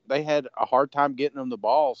they had a hard time getting him the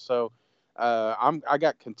ball. So I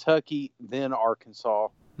got Kentucky, then Arkansas.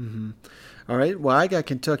 Mm-hmm. All right. Well, I got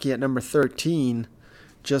Kentucky at number 13.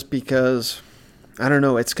 Just because, I don't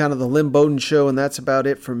know, it's kind of the Lynn Bowden show, and that's about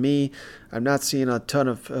it for me. I'm not seeing a ton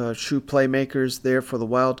of true playmakers there for the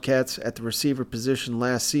Wildcats at the receiver position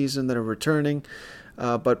last season that are returning.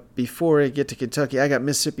 But before I get to Kentucky, I got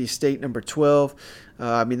Mississippi State number 12.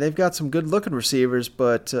 They've got some good-looking receivers,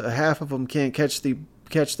 but half of them can't catch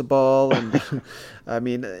the ball, and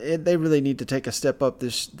they really need to take a step up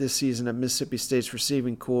this season at Mississippi State's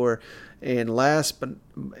receiving core. And last but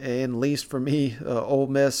least for me, Ole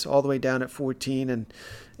Miss all the way down at 14. And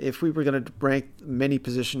if we were going to rank many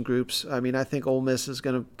position groups, I think Ole Miss is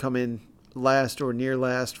going to come in last or near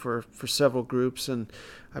last for several groups, and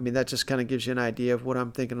that just kind of gives you an idea of what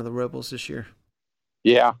I'm thinking of the Rebels this year.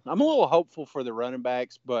 Yeah, I'm a little hopeful for the running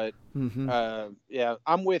backs, but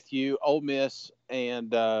I'm with you, Ole Miss,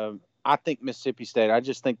 and I think Mississippi State. I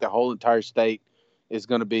just think the whole entire state is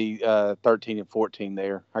going to be 13 and 14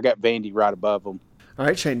 there. I got Vandy right above them. All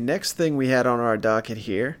right, Shane, next thing we had on our docket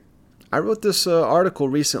here, I wrote this article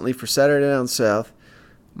recently for Saturday Down South.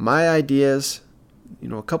 My ideas,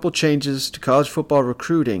 a couple changes to college football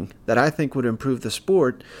recruiting that I think would improve the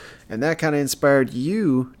sport, and that kind of inspired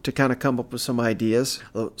you to kind of come up with some ideas.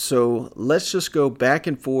 So let's just go back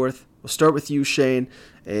and forth. We'll start with you, Shane,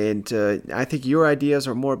 and I think your ideas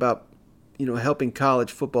are more about helping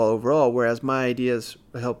college football overall, whereas my ideas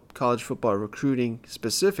help college football recruiting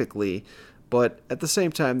specifically, but at the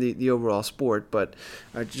same time, the overall sport. But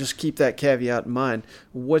just keep that caveat in mind.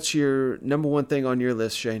 What's your number one thing on your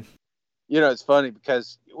list, Shane? It's funny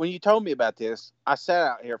because when you told me about this, I sat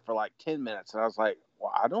out here for like 10 minutes, and I was like,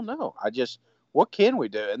 well, I don't know. What can we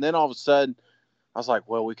do? And then all of a sudden, I was like,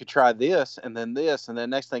 well, we could try this, and then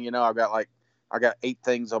next thing you know, I got 8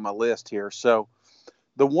 things on my list here. So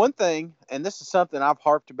the one thing, and this is something I've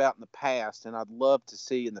harped about in the past and I'd love to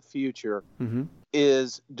see in the future,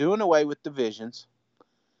 is doing away with divisions,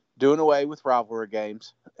 doing away with rivalry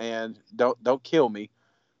games, and don't kill me,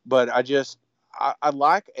 but I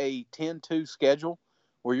like a 10-2 schedule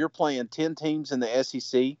where you're playing 10 teams in the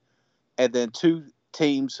SEC and then 2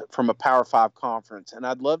 teams from a Power 5 conference. And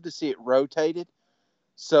I'd love to see it rotated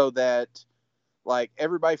so that like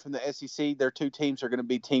everybody from the SEC, their 2 teams are going to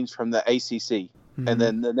be teams from the ACC. Mm-hmm. And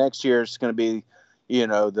then the next year it's going to be,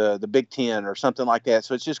 the Big Ten or something like that.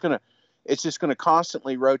 So it's just going to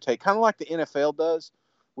constantly rotate, kind of like the NFL does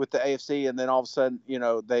with the AFC. And then all of a sudden,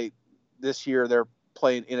 this year they're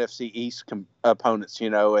playing NFC East opponents,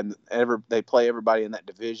 and they play everybody in that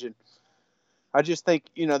division. I just think,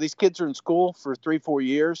 these kids are in school for 3-4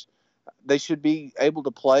 years. They should be able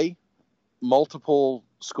to play multiple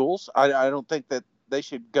schools. I don't think that they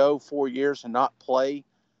should go 4 years and not play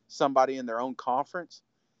somebody in their own conference.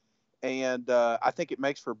 And I think it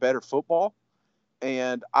makes for better football.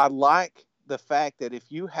 And I like the fact that if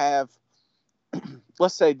you have,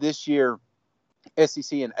 let's say this year,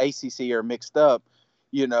 SEC and ACC are mixed up,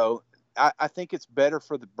 I think it's better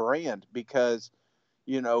for the brand because,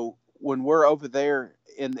 when we're over there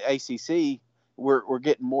in the ACC, we're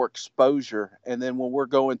getting more exposure. And then when we're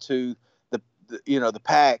going to the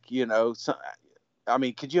pack,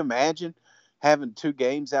 could you imagine having 2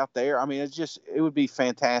 games out there? I mean, it would be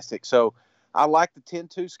fantastic. So I like the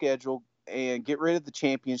 10-2 schedule and get rid of the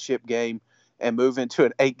championship game and move into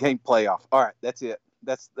an 8-game playoff. All right. That's it.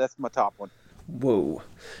 That's my top one. Whoa,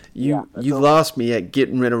 you lost me at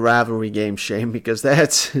getting rid of rivalry games, Shane, because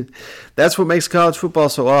that's what makes college football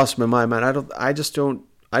so awesome in my mind. I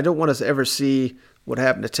don't want to ever see what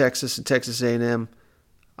happened to Texas and Texas A&M.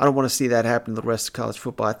 I don't want to see that happen to the rest of college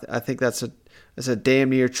football. I think that's a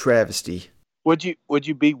damn near travesty. Would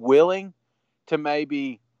you be willing to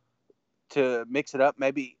maybe to mix it up?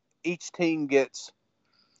 Maybe each team gets.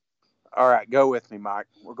 All right, go with me, Mike.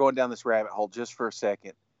 We're going down this rabbit hole just for a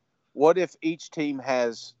second. What if each team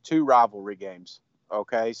has 2 rivalry games?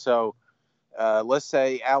 Okay, so let's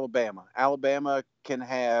say Alabama. Alabama can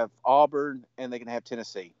have Auburn and they can have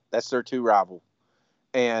Tennessee. That's their 2 rival.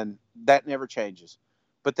 And that never changes.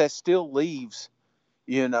 But that still leaves,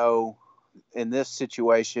 in this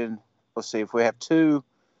situation, let's see, if we have 2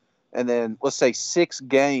 and then let's say 6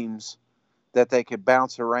 games that they could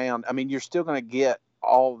bounce around. I mean, you're still going to get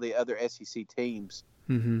all the other SEC teams.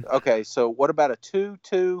 Mm-hmm. Okay, so what about a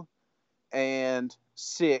 2-2 and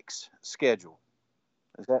 6 schedule?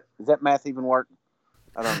 Does that math even work?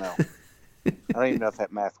 I don't know. I don't even know if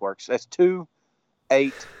that math works. That's 2,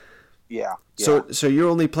 8. Yeah. So you're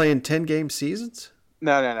only playing 10-game seasons?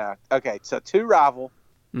 No. Okay, so 2 rival.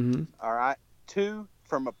 Mm-hmm. All right. 2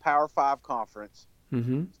 from a Power 5 conference.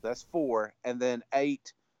 Mm-hmm. So that's 4, and then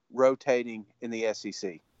 8 rotating in the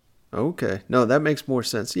SEC. Okay. No, that makes more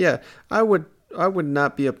sense. Yeah, I would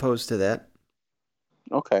not be opposed to that.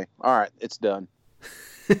 Okay. All right. It's done.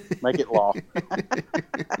 Make it law.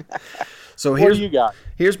 So what do you got?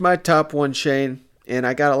 Here's my top one, Shane, and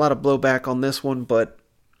I got a lot of blowback on this one, but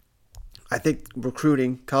I think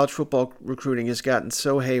college football recruiting has gotten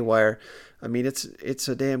so haywire. I mean, it's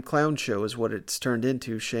a damn clown show is what it's turned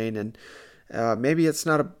into, Shane, and maybe it's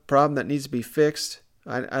not a problem that needs to be fixed.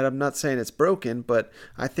 I'm not saying it's broken, but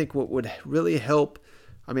I think what would really help,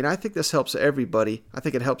 I think this helps everybody. I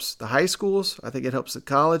think it helps the high schools. I think it helps the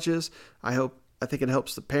colleges. I think it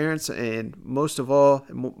helps the parents, and most of all,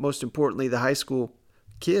 and most importantly, the high school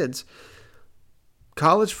kids.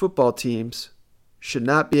 College football teams should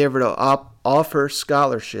not be able to offer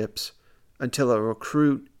scholarships until a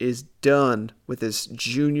recruit is done with his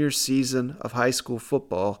junior season of high school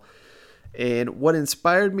football. And what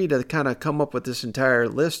inspired me to kind of come up with this entire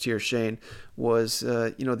list here, Shane, was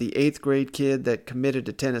the 8th grade kid that committed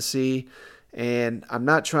to Tennessee. And I'm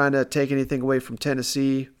not trying to take anything away from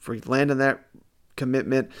Tennessee for landing that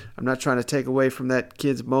commitment. I'm not trying to take away from that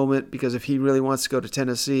kid's moment, because if he really wants to go to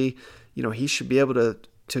Tennessee, he should be able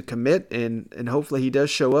to commit, and hopefully he does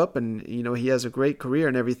show up, and he has a great career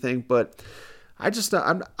and everything. But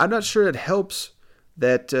I'm not sure it helps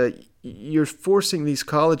that you're forcing these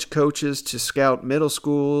college coaches to scout middle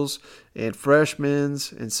schools and freshmen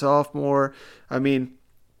and sophomore. I mean,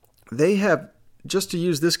 they have, just to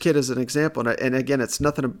use this kid as an example, and again, it's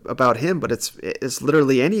nothing about him, but it's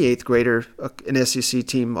literally any 8th grader an SEC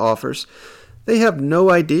team offers. They have no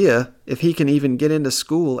idea if he can even get into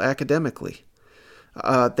school academically.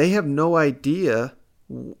 They have no idea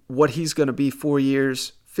what he's going to be 4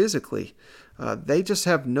 years physically. They just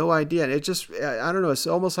have no idea. And I don't know, it's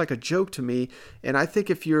almost like a joke to me. And I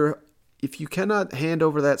think if you cannot hand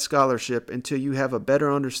over that scholarship until you have a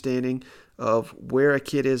better understanding of where a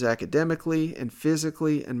kid is academically and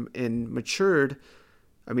physically and matured,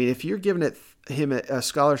 if you're giving him a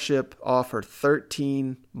scholarship offer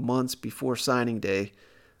 13 months before signing day,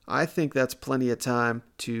 I think that's plenty of time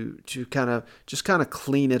to kind of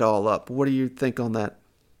clean it all up. What do you think on that?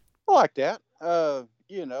 I like that. And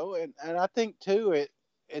I think too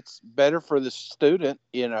it's better for the student,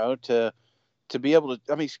 to to be able to,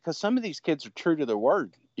 I mean, because some of these kids are true to their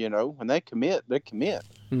word, when they commit, they commit.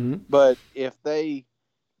 Mm-hmm. But if they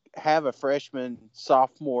have a freshman,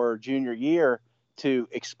 sophomore, junior year to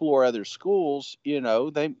explore other schools,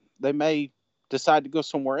 they may decide to go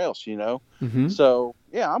somewhere else, Mm-hmm. So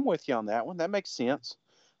yeah, I'm with you on that one. That makes sense.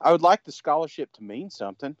 I would like the scholarship to mean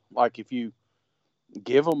something. Like if you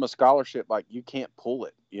give them a scholarship, like you can't pull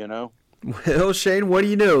it, Well, Shane, what do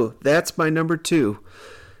you know? That's my number 2.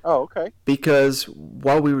 Oh, okay. Because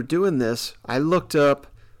while we were doing this, I looked up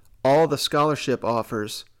all the scholarship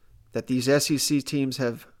offers that these SEC teams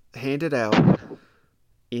have handed out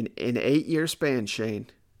in an 8-year span, Shane.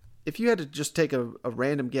 If you had to just take a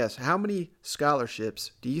random guess, how many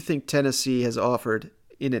scholarships do you think Tennessee has offered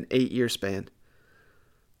in an 8-year span?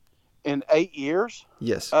 In 8 years?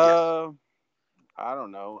 Yes. I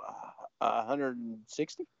don't know,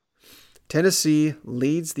 160? Tennessee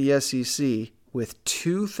leads the SEC with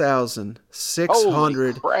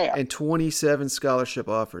 2,627 scholarship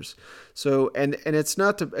offers. So, and it's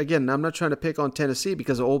not to, again, I'm not trying to pick on Tennessee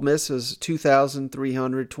because Ole Miss is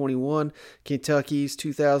 2,321, Kentucky's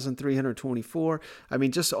 2,324. I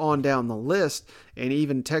mean, just on down the list, and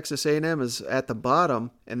even Texas A&M is at the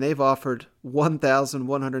bottom, and they've offered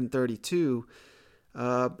 1,132.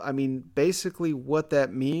 I mean, basically what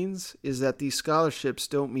that means is that these scholarships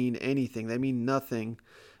don't mean anything. They mean nothing.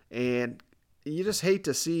 And you just hate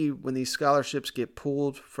to see when these scholarships get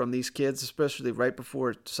pulled from these kids, especially right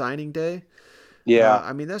before signing day. Yeah.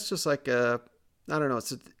 I mean, that's just like I don't know.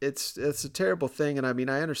 It's a terrible thing. And I mean,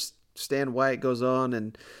 I understand why it goes on.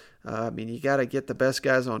 And I mean, you got to get the best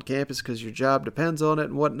guys on campus because your job depends on it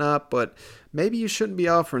and whatnot. But maybe you shouldn't be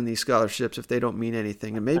offering these scholarships if they don't mean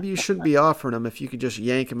anything. And maybe you shouldn't be offering them if you could just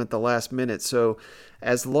yank them at the last minute. So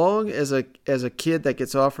as long as a kid that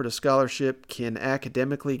gets offered a scholarship can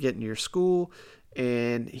academically get into your school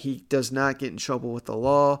and he does not get in trouble with the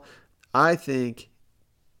law, I think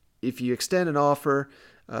if you extend an offer,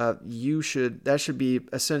 that should be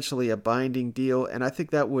essentially a binding deal. And I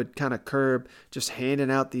think that would kind of curb just handing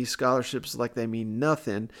out these scholarships like they mean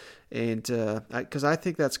nothing. And because I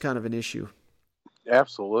think that's kind of an issue.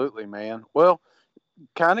 Absolutely, man. Well,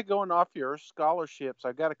 kind of going off your scholarships,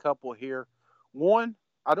 I got a couple here. One,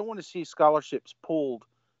 I don't want to see scholarships pulled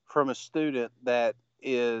from a student that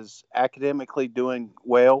is academically doing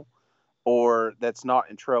well or that's not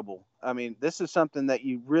in trouble. I mean, this is something that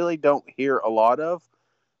you really don't hear a lot of,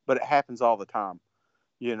 but it happens all the time.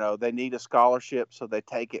 They need a scholarship, so they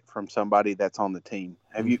take it from somebody that's on the team.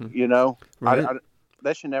 Have Right.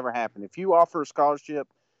 That should never happen. If you offer a scholarship,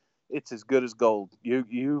 it's as good as gold.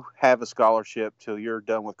 You have a scholarship till you're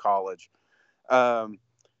done with college.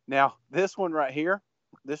 Now, this one right here,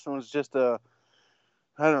 this one's just a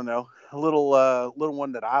little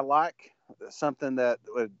one that I like, something that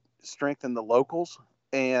would strengthen the locals,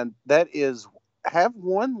 and that is have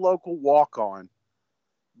one local walk-on.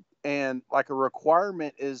 And like a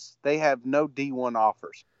requirement is they have no D1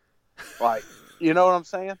 offers. Like, you know what I'm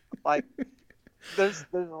saying? Like there's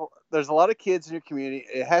a lot of kids in your community.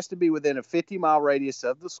 It has to be within a 50-mile radius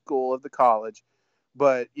of the school, of the college.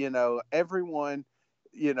 But, everyone,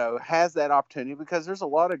 has that opportunity because there's a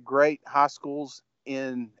lot of great high schools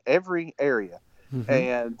in every area. Mm-hmm.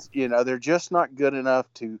 And, they're just not good enough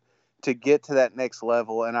to get to that next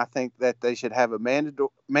level. And I think that they should have a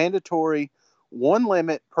mandatory one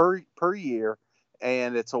limit per year,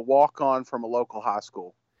 and it's a walk-on from a local high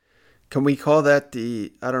school. Can we call that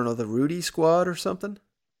the Rudy squad or something?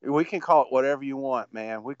 We can call it whatever you want,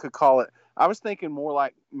 man. We could call it, I was thinking more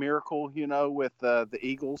like Miracle, with the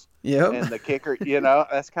Eagles and the kicker,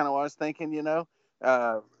 that's kind of what I was thinking,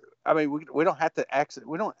 I mean, we don't have to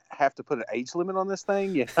put an age limit on this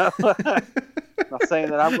thing, I'm not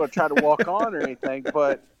saying that I'm going to try to walk on or anything,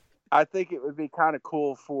 but I think it would be kind of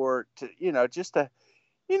cool just to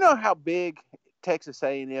how big Texas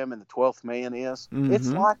A&M and the 12th man is. Mm-hmm. It's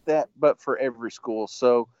like that, but for every school.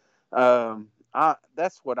 So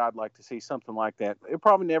that's what I'd like to see, something like that. It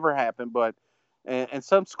probably never happened, but and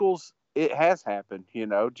some schools it has happened,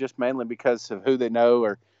 just mainly because of who they know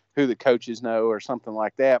or who the coaches know or something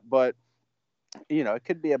like that. But, it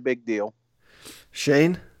could be a big deal.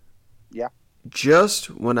 Shane? Yeah. Just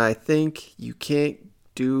when I think you can't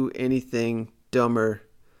do anything dumber,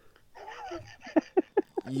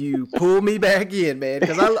 you pull me back in, man,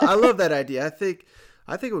 because I love that idea. I think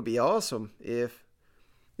it would be awesome if,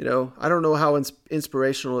 I don't know how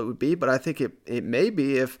inspirational it would be, but I think it may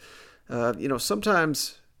be if,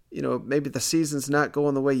 sometimes, maybe the season's not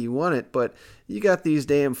going the way you want it, but you got these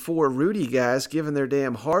damn 4 Rudy guys giving their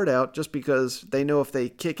damn heart out just because they know if they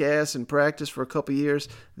kick ass in practice for a couple years,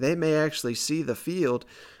 they may actually see the field.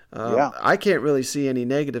 I can't really see any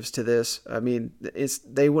negatives to this. I mean,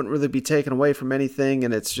 they wouldn't really be taken away from anything,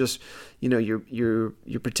 and it's just, you're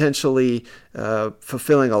potentially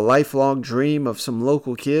fulfilling a lifelong dream of some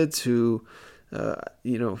local kids who, I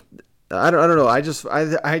don't know.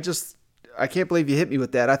 I can't believe you hit me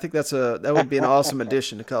with that. I think that would be an awesome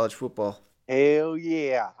addition to college football. Hell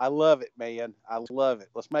yeah. I love it, man. I love it.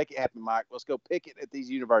 Let's make it happen, Mike. Let's go pick it at these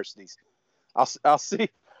universities. I'll see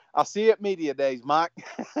you at media days, Mike.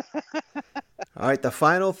 All right, the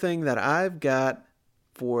final thing that I've got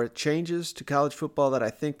for changes to college football that I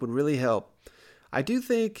think would really help. I do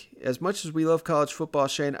think, as much as we love college football,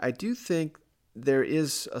 Shane, I do think there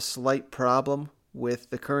is a slight problem with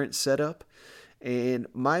the current setup. And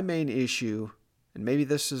my main issue, and maybe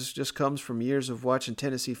this just comes from years of watching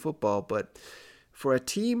Tennessee football, but for a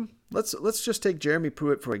team, let's just take Jeremy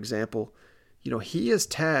Pruitt, for example. He is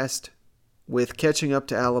tasked with catching up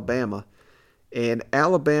to Alabama, and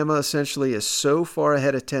Alabama essentially is so far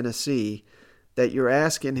ahead of Tennessee that you're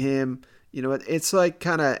asking him, it's like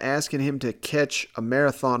kind of asking him to catch a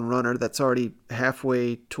marathon runner that's already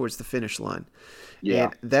halfway towards the finish line.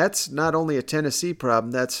 Yeah. And that's not only a Tennessee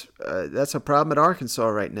problem, that's a problem at Arkansas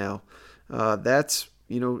right now. That's,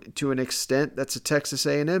 to an extent, that's a Texas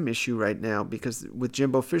A&M issue right now because with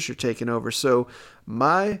Jimbo Fisher taking over. So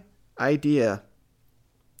my idea,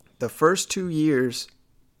 the first 2 years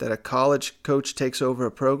that a college coach takes over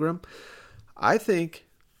a program, I think,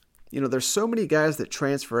 there's so many guys that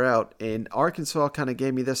transfer out, and Arkansas kind of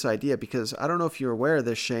gave me this idea because I don't know if you're aware of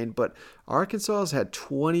this, Shane, but Arkansas has had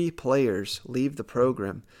 20 players leave the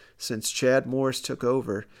program since Chad Morris took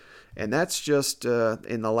over, and that's just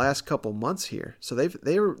in the last couple months here. So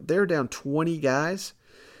they're down 20 guys,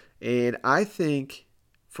 and I think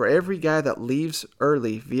for every guy that leaves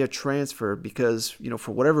early via transfer because,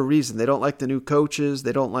 for whatever reason, they don't like the new coaches,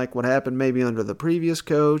 they don't like what happened maybe under the previous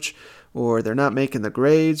coach, or they're not making the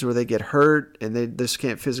grades, or they get hurt and they just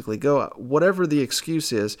can't physically go. Whatever the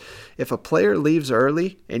excuse is, if a player leaves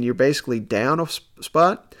early and you're basically down a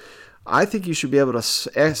spot, I think you should be able to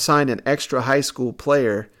sign an extra high school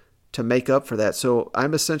player to make up for that. So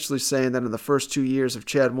I'm essentially saying that in the first 2 years of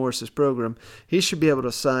Chad Morris's program, he should be able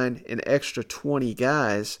to sign an extra 20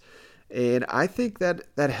 guys. And I think that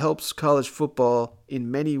helps college football in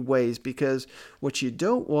many ways because what you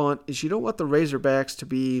don't want is you don't want the Razorbacks to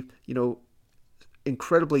be,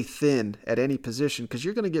 incredibly thin at any position because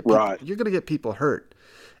you're going to get people hurt.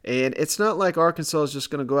 And it's not like Arkansas is just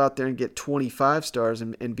going to go out there and get 25 stars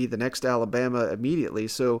and be the next Alabama immediately.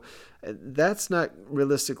 So that's not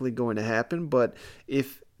realistically going to happen. But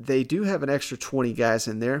if they do have an extra 20 guys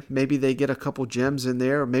in there, maybe they get a couple gems in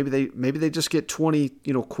there, or maybe they just get 20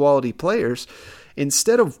 quality players.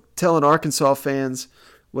 Instead of telling Arkansas fans,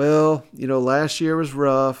 well, last year was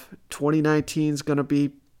rough, 2019 is going to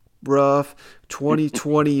be rough,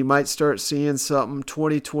 2020 you might start seeing something,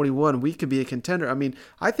 2021 we could be a contender. I mean,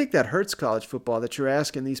 I think that hurts college football that you're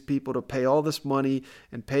asking these people to pay all this money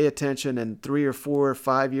and pay attention, and 3 or 4 or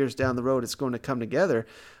 5 years down the road it's going to come together.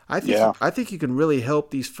 I think you can really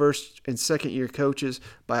help these first and second year coaches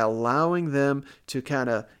by allowing them to kind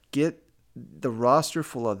of get the roster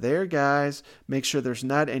full of their guys, make sure there's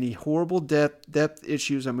not any horrible depth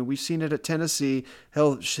issues. I mean, we've seen it at Tennessee.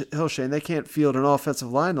 Hell, Shane, they can't field an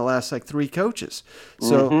offensive line the last 3 coaches.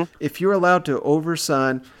 So if you're allowed to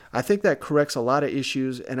oversign, I think that corrects a lot of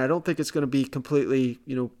issues, and I don't think it's going to be completely,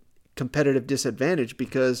 competitive disadvantage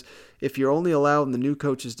because if you're only allowing the new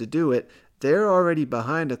coaches to do it, they're already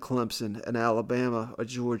behind a Clemson, an Alabama, a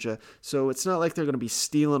Georgia. So it's not like they're going to be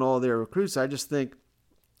stealing all their recruits. I just think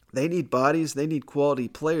they need bodies. They need quality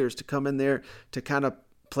players to come in there to kind of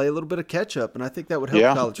play a little bit of catch-up, and I think that would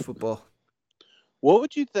help college football. What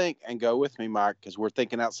would you think, and go with me, Mike, because we're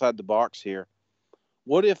thinking outside the box here.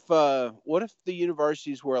 What if the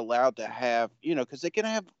universities were allowed to have, because they can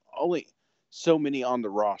have only so many on the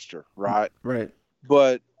roster, right? Right.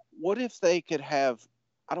 But what if they could have,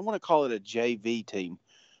 I don't want to call it a JV team,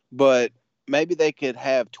 but maybe they could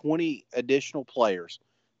have 20 additional players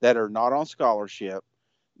that are not on scholarship,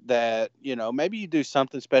 that, maybe you do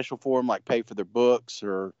something special for them, like pay for their books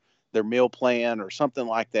or their meal plan or something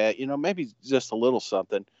like that, maybe just a little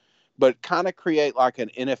something, but kind of create like an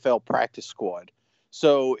NFL practice squad.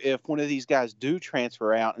 So if one of these guys do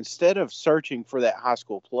transfer out, instead of searching for that high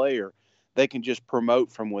school player, they can just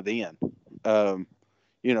promote from within,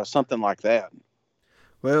 something like that.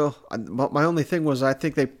 Well, my only thing was I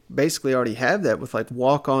think they basically already have that with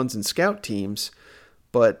walk-ons and scout teams,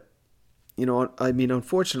 but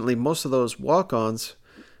unfortunately, most of those walk-ons,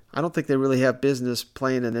 I don't think they really have business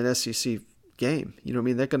playing in an SEC game. You know what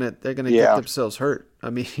I mean? They're gonna Yeah. get themselves hurt. I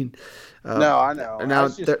mean, No, I know. Now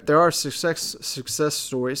just- there are success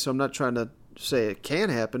stories, so I'm not trying to say it can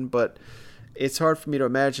happen, but it's hard for me to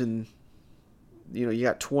imagine. You know, you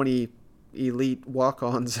got 20 elite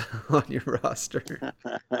walk-ons on your roster.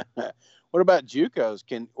 What about JUCOs?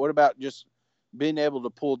 What about just being able to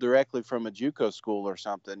pull directly from a JUCO school or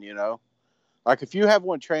something? You know, like if you have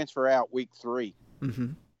one transfer out week 3, Mm-hmm.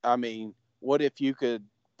 I mean, what if you could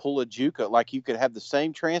pull a JUCO? Like you could have the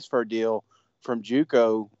same transfer deal from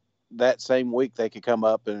JUCO that same week. They could come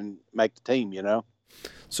up and make the team. You know.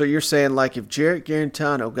 So you're saying like if Jarrett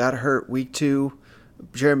Garantano got hurt week 2,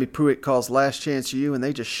 Jeremy Pruitt calls last chance you, and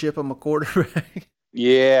they just ship him a quarterback?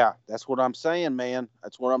 Yeah, that's what I'm saying, man.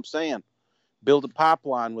 That's what I'm saying. Build a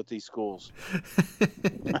pipeline with these schools.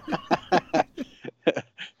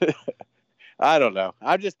 I don't know.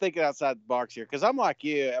 I'm just thinking outside the box here because I'm like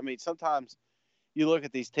you. I mean, sometimes you look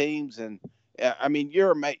at these teams, and I mean,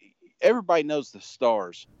 everybody knows the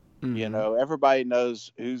stars. Mm-hmm. You know, everybody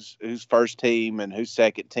knows who's first team and who's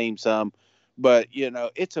second team. Some. But, you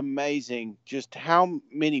know, it's amazing just how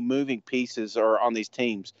many moving pieces are on these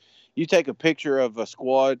teams. You take a picture of a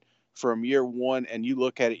squad from year 1 and you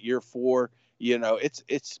look at it year 4, you know,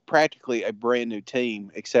 it's practically a brand new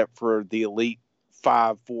team except for the elite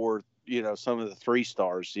 5, 4, you know, some of the 3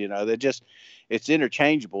 stars, you know, it's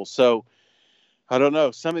interchangeable. So I don't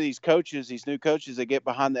know. Some of these new coaches, they get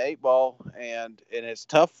behind the 8 ball and it's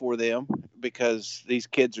tough for them because these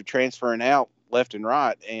kids are transferring out left and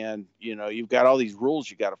right, and you know you've got all these rules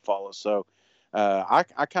you got to follow. So I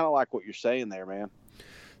kind of like what you're saying there, man.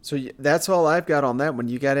 So that's all I've got on that one.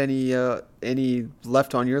 You got any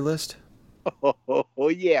left on your list? Oh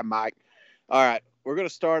yeah, Mike. All right, we're going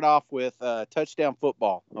to start off with touchdown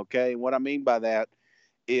football. Okay, what I mean by that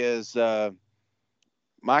is,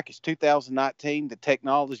 Mike, it's 2019. The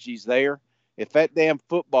technology's there. If that damn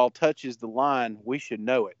football touches the line, we should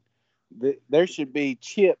know it. There should be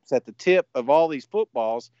chips at the tip of all these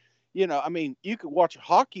footballs. You know, I mean, you could watch a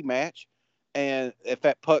hockey match, and if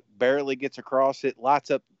that puck barely gets across, it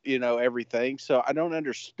lights up, you know, everything. So I don't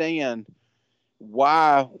understand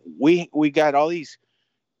why we got all these,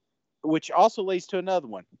 which also leads to another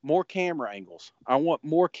one, more camera angles. I want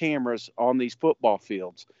more cameras on these football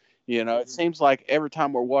fields. You know, it seems like every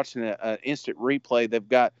time we're watching an instant replay, they've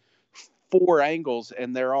got 4 angles,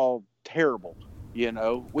 and they're all terrible. You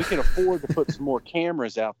know, we can afford to put some more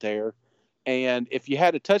cameras out there. And if you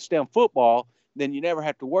had a touchdown football, then you never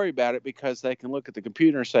have to worry about it because they can look at the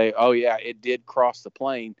computer and say, oh, yeah, it did cross the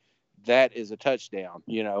plane. That is a touchdown,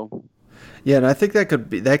 you know. Yeah, and I think that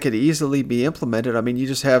could easily be implemented. I mean, you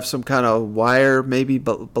just have some kind of wire maybe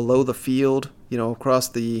below the field, you know, across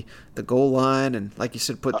the goal line, and like you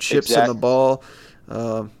said, put chips in the ball.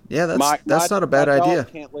 Yeah, that's not a bad idea. My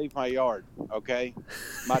dog can't leave my yard, okay?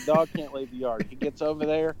 My dog can't leave the yard. He gets over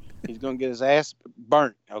there, he's going to get his ass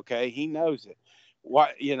burnt, okay? He knows it.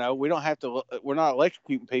 Why, you know, we're not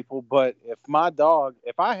electrocuting people, but if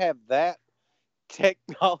I have that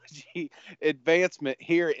technology advancement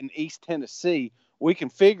here in East Tennessee, we can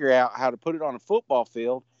figure out how to put it on a football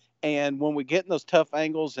field. And when we get in those tough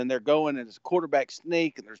angles and they're going and it's a quarterback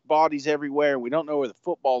sneak and there's bodies everywhere and we don't know where the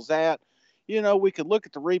football's at, you know, we could look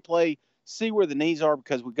at the replay, see where the knees are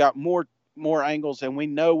because we've got more angles and we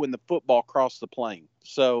know when the football crossed the plane.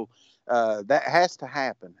 So that has to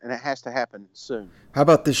happen, and it has to happen soon. How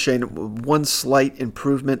about this, Shane? One slight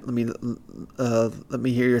improvement. Let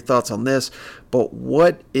me hear your thoughts on this. But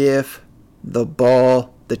what if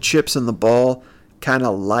the chips in the ball kind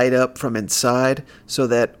of light up from inside so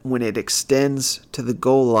that when it extends to the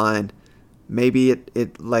goal line, maybe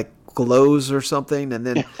it like glows or something, and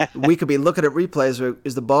then we could be looking at replays.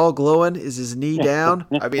 Is the ball glowing? Is his knee down?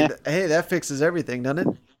 I mean, hey, that fixes everything,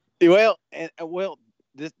 doesn't it? Well,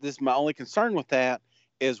 this my only concern with that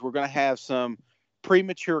is we're going to have some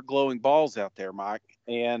premature glowing balls out there, Mike,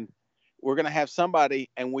 and we're going to have somebody,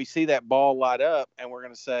 and we see that ball light up, and we're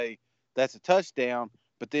going to say that's a touchdown.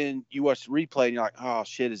 But then you watch the replay, and you're like, oh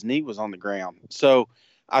shit, his knee was on the ground. So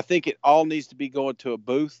I think it all needs to be going to a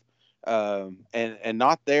booth. And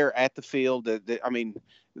not there at the field.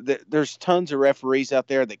 There's tons of referees out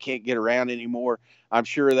there that can't get around anymore. I'm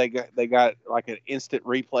sure they got like an instant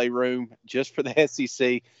replay room just for the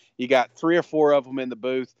SEC. You got 3 or 4 of them in the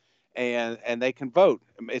booth, and they can vote.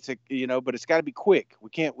 But it's got to be quick. We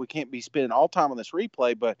can't be spending all time on this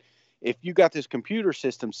replay. But if you got this computer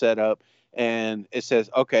system set up and it says,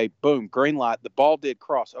 okay, boom, green light, the ball did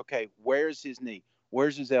cross. Okay, where's his knee?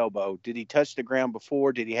 Where's his elbow? Did he touch the ground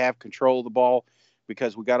before? Did he have control of the ball?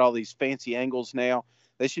 Because we got all these fancy angles now.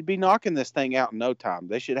 They should be knocking this thing out in no time.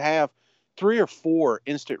 They should have 3 or 4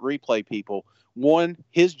 instant replay people. One,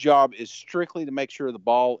 his job is strictly to make sure the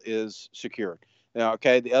ball is secured. Now,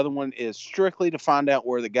 okay, the other one is strictly to find out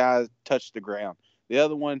where the guy touched the ground. The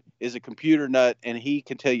other one is a computer nut, and he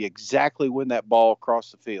can tell you exactly when that ball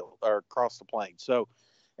crossed the field or across the plane. So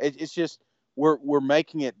it's just we're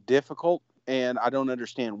making it difficult, and I don't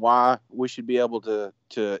understand why we should be able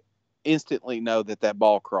to instantly know that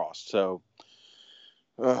ball crossed. So,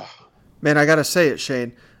 man, I gotta say it,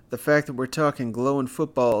 Shane. The fact that we're talking glowing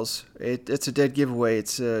footballs, it's a dead giveaway.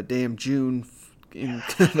 It's damn June in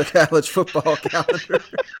the college football calendar.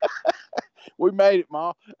 We made it,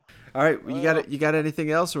 Ma. All right, you got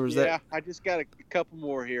anything else, or is that? Yeah, I just got a couple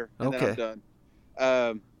more here, and okay. then I'm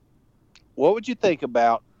done. What would you think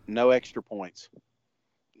about no extra points?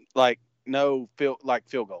 Like no field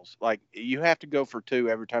goals. Like you have to go for 2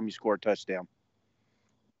 every time you score a touchdown.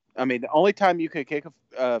 I mean, the only time you can kick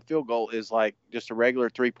a field goal is like just a regular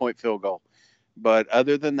 3-point field goal. But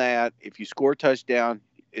other than that, if you score a touchdown,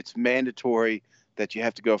 it's mandatory that you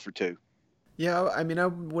have to go for 2. Yeah, I mean, I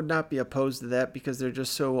would not be opposed to that because they're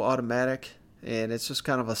just so automatic, and it's just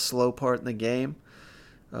kind of a slow part in the game.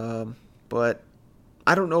 But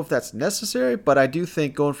I don't know if that's necessary, but I do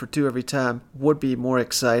think going for 2 every time would be more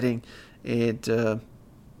exciting, and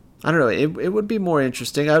I don't know, it would be more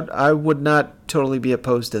interesting. I would not totally be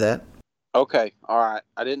opposed to that. Okay, all right.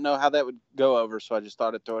 I didn't know how that would go over, so I just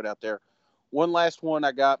thought I'd throw it out there. One last one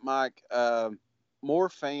I got, Mike, more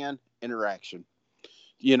fan interaction.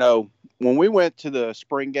 You know, when we went to the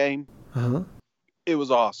spring game, it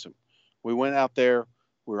was awesome. We went out there,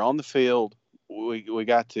 we were on the field, we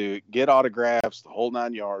got to get autographs, the whole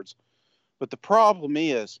 9 yards. But the problem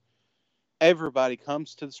is everybody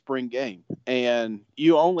comes to the spring game, and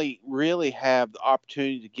you only really have the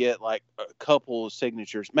opportunity to get like a couple of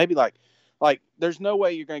signatures. Maybe like there's no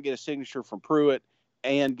way you're going to get a signature from Pruitt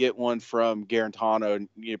and get one from Garantano and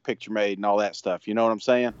your picture made and all that stuff. You know what I'm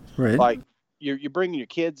saying? Right. Like you're bringing your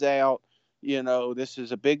kids out. You know, this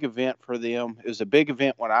is a big event for them. It was a big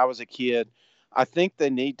event when I was a kid. I think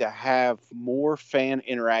they need to have more fan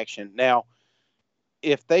interaction. Now,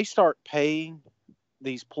 if they start paying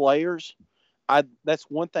these players, that's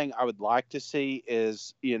one thing I would like to see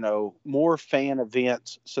is, you know, more fan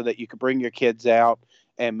events so that you could bring your kids out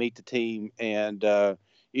and meet the team and,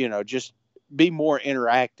 you know, just be more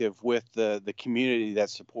interactive with the community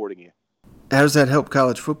that's supporting you. How does that help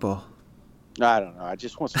college football? I don't know. I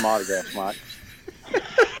just want some autographs, Mike.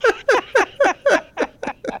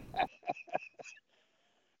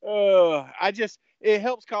 It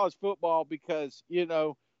helps college football because, you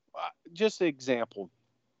know, just an example.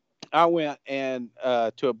 I went and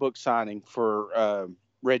to a book signing for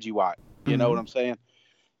Reggie White. You know what I'm saying?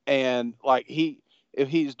 And like if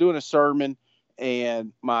he's doing a sermon,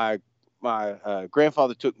 and my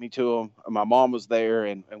grandfather took me to him, and my mom was there,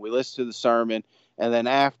 and we listened to the sermon. And then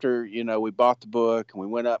after, you know, we bought the book and we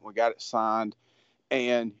went up and we got it signed.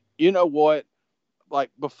 And you know what?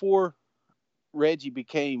 Like before Reggie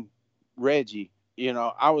became Reggie, you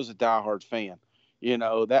know, I was a diehard fan. You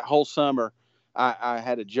know, that whole summer I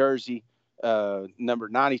had a jersey, number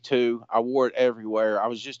 92. I wore it everywhere. I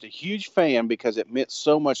was just a huge fan because it meant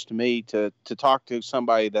so much to me to talk to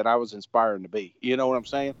somebody that I was inspiring to be. You know what I'm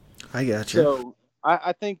saying? I got you. So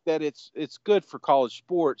I think that it's good for college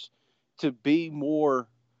sports to be more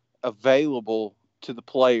available to the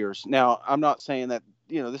players. Now, I'm not saying that,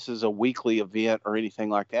 you know, this is a weekly event or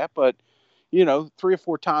anything like that, but, you know, 3 or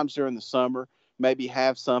 4 times during the summer, maybe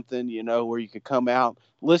have something, you know, where you could come out,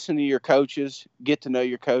 listen to your coaches, get to know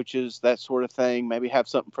your coaches, that sort of thing. Maybe have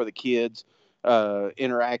something for the kids,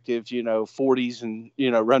 interactive, you know, 40s and,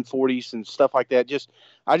 you know, run 40s and stuff like that.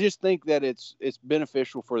 I just think that it's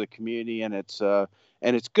beneficial for the community, and it's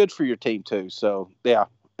good for your team too. So, yeah.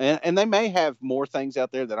 And they may have more things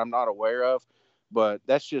out there that I'm not aware of, but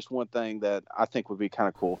that's just one thing that I think would be kind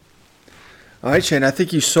of cool. All right, Shane, I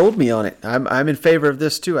think you sold me on it. I'm in favor of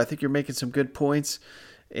this too. I think you're making some good points,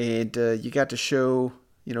 and you got to show,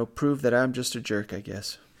 you know, prove that I'm just a jerk, I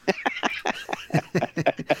guess.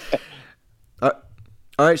 All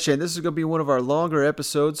right, Shane, this is going to be one of our longer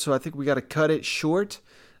episodes, so I think we got to cut it short.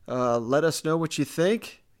 Let us know what you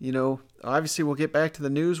think. You know, obviously we'll get back to the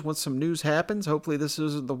news once some news happens. Hopefully this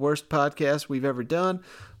isn't the worst podcast we've ever done.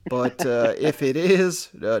 But if it is,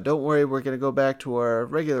 don't worry. We're going to go back to our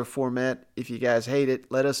regular format. If you guys hate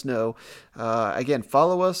it, let us know. Again,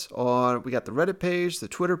 follow us on, we got the Reddit page, the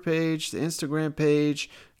Twitter page, the Instagram page.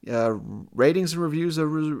 Ratings and reviews,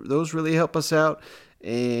 those really help us out.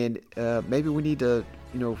 And maybe we need to,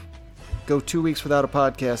 you know, go 2 weeks without a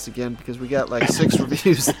podcast again because we got like 6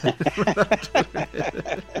 reviews.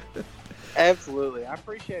 Absolutely. I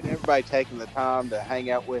appreciate everybody taking the time to hang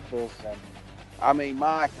out with us. And I mean,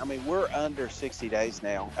 Mike, we're under 60 days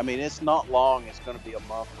now. I mean, it's not long. It's going to be a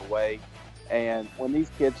month away. And when these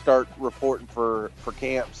kids start reporting for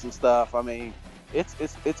camps and stuff, I mean, it's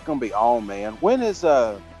going to be on, man. When is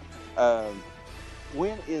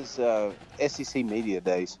SEC Media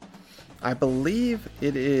Days? I believe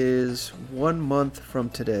it is 1 month from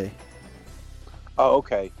today. Oh,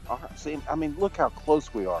 okay. All right. See, I mean, look how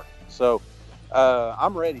close we are. So,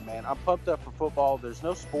 I'm ready, man. I'm pumped up for football. There's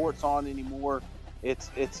no sports on anymore.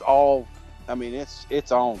 It's all, I mean,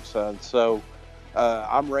 it's on, son. So,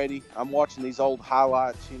 I'm ready. I'm watching these old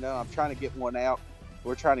highlights. You know, I'm trying to get one out.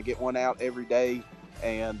 We're trying to get one out every day,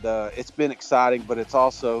 and it's been exciting. But it's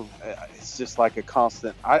also, it's just like a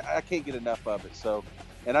constant. I can't get enough of it. So,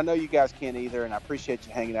 and I know you guys can't either. And I appreciate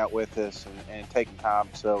you hanging out with us and taking time.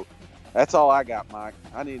 So. That's all I got, Mike.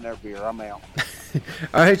 I need another beer. I'm out.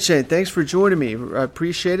 All right, Shane. Thanks for joining me. I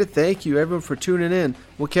appreciate it. Thank you, everyone, for tuning in.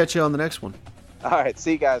 We'll catch you on the next one. All right.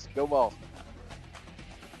 See you guys. Go Vols.